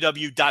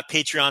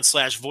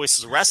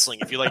www.patreon.com/Voices of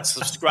Wrestling. If you'd like to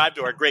subscribe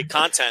to our great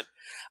content,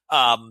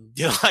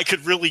 I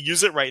could really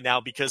use it right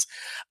now because,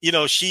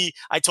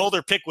 I told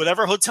her pick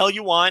whatever hotel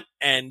you want.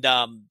 And,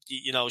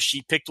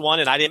 she picked one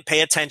and I didn't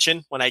pay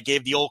attention when I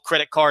gave the old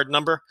credit card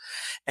number.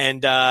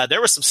 And,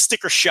 there was some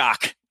sticker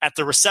shock at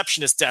the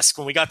receptionist desk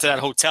when we got to that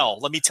hotel.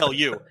 Let me tell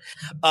you,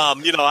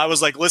 I was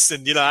like,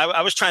 listen,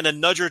 I was trying to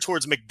nudge her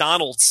towards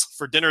McDonald's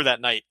for dinner that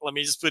night. Let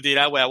me just put it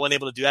that way. I wasn't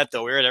able to do that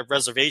though. We were at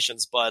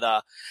reservations, but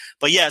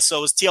yeah, so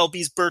it was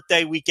TLB's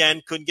birthday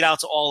weekend. Couldn't get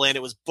out to All In.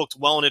 It was booked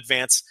well in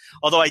advance.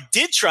 Although I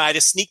did try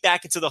to sneak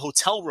back into the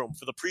hotel room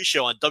for the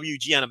pre-show on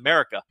WGN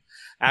America.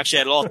 I actually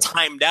had it all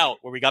timed out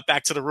where we got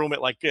back to the room at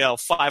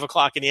 5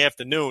 o'clock in the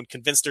afternoon,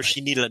 convinced her she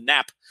needed a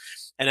nap.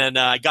 And then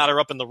I got her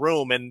up in the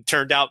room, and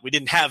turned out we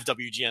didn't have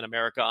WGN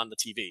America on the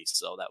TV.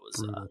 So that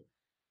was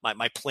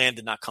my plan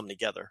did not come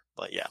together.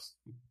 But yeah.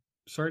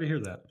 Sorry to hear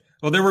that.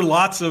 Well, there were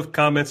lots of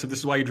comments of this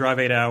is why you drive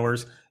 8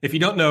 hours. If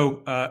you don't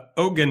know,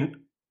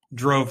 Ogun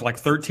drove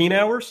 13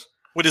 hours.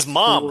 With his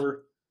mom.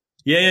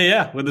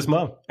 Yeah, with his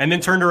mom. And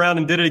then turned around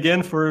and did it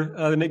again for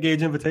the Nick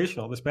Gage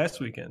Invitational this past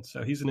weekend.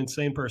 So he's an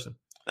insane person.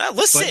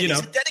 Listen, he's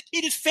a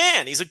dedicated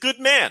fan. He's a good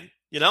man.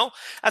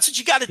 That's what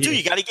you got to do.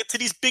 You got to get to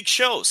these big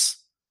shows.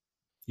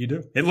 You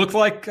do. It looked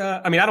like,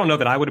 I don't know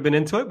that I would have been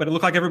into it, but it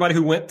looked like everybody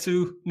who went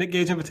to Nick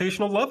Gage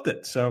Invitational loved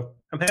it. So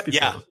I'm happy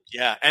for him.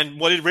 Yeah. And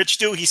what did Rich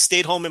do? He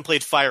stayed home and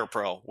played Fire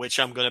Pro, which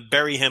I'm going to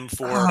bury him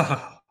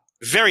for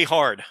very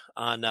hard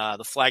on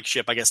the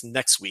flagship, I guess,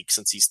 next week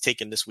since he's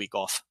taken this week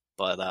off.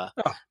 But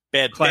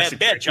bad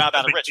job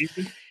out of Rich.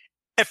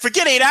 And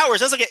forget 8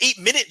 hours. That's like an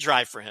 8-minute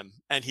drive for him,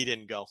 and he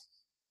didn't go.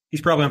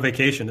 He's probably on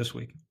vacation this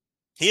week.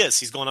 He is.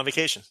 He's going on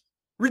vacation.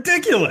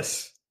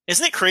 Ridiculous.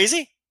 Isn't it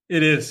crazy?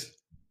 It is.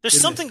 There's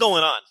something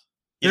going on.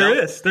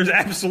 There is. There's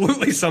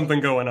absolutely something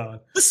going on.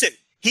 Listen,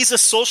 he's a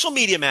social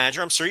media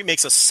manager. I'm sure he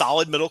makes a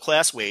solid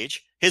middle-class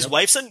wage. His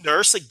wife's a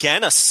nurse.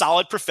 Again, a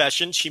solid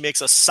profession. She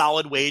makes a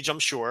solid wage, I'm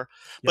sure.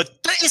 Yep.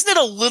 But isn't it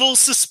a little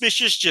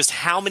suspicious just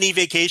how many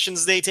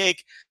vacations they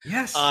take?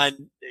 Yes.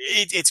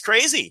 It's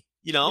crazy.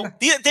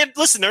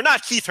 Listen, they're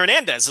not Keith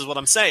Hernandez is what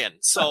I'm saying.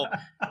 So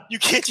you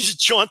can't just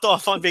jaunt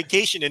off on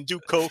vacation and do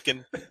coke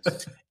and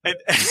there's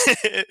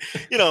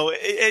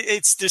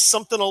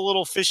something a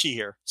little fishy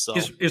here. So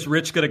is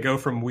Rich going to go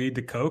from weed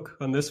to coke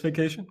on this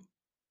vacation?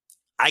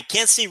 I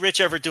can't see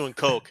Rich ever doing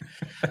coke.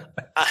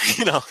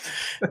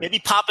 Maybe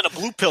popping a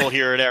blue pill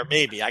here or there.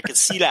 Maybe I could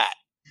see that,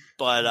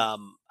 but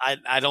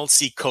I don't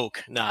see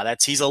coke. Nah,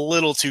 he's a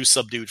little too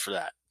subdued for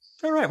that.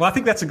 All right. Well, I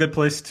think that's a good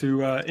place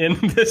to end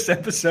this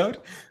episode.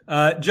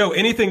 Joe,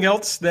 anything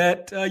else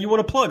that you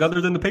want to plug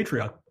other than the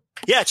Patreon?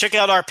 Yeah, check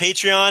out our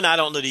Patreon. I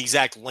don't know the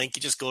exact link.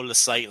 You just go to the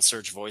site and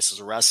search Voices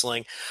of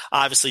Wrestling.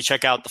 Obviously,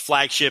 check out the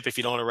flagship if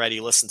you don't already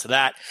listen to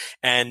that.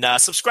 And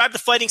subscribe to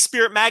Fighting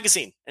Spirit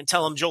Magazine and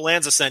tell them Joe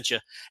Lanza sent you.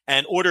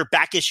 And order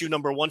back issue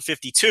number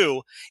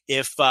 152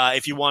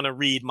 if you want to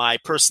read my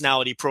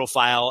personality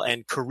profile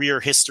and career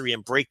history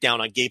and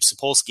breakdown on Gabe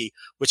Sapolsky,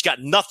 which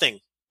got nothing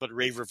but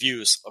rave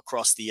reviews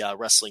across the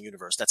wrestling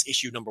universe. That's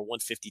issue number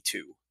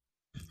 152.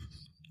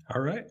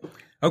 All right.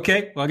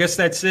 Okay. Well, I guess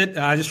that's it.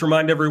 I just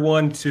remind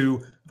everyone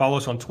to follow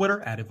us on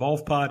Twitter at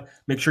EvolvePod.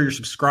 Make sure you're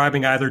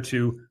subscribing either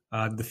to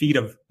the feed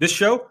of this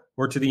show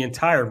or to the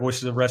entire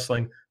Voices of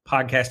Wrestling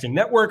podcasting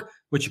network,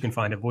 which you can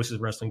find at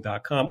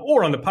voicesofwrestling.com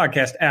or on the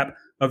podcast app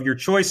of your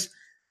choice.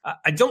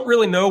 I don't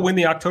really know when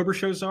the October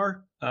shows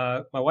are.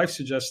 My wife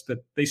suggests that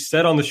they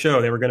said on the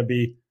show they were going to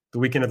be the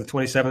weekend of the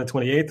 27th and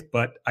 28th,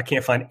 but I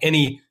can't find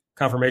any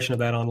confirmation of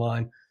that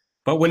online.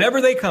 But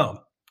whenever they come,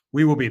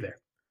 we will be there.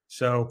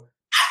 So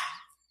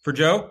for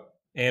Joe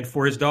and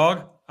for his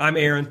dog, I'm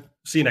Aaron.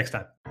 See you next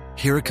time.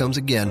 Here it comes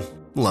again.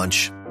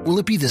 Lunch. Will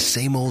it be the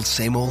same old,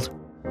 same old?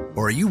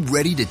 Or are you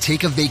ready to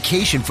take a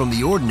vacation from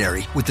the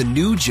ordinary with the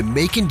new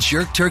Jamaican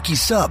Jerk Turkey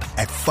Sub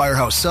at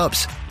Firehouse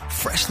Subs?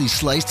 Freshly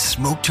sliced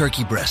smoked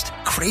turkey breast,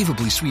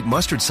 craveably sweet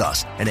mustard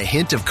sauce, and a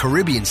hint of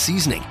Caribbean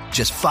seasoning.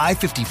 Just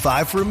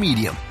 $5.55 for a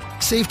medium.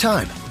 Save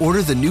time.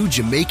 Order the new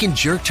Jamaican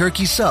Jerk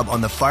Turkey Sub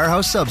on the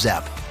Firehouse Subs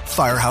app.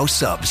 Firehouse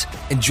Subs.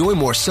 Enjoy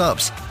more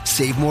subs.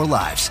 Save more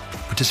lives.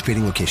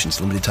 Participating locations.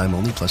 Limited time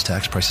only, plus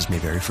tax. Prices may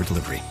vary for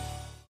delivery.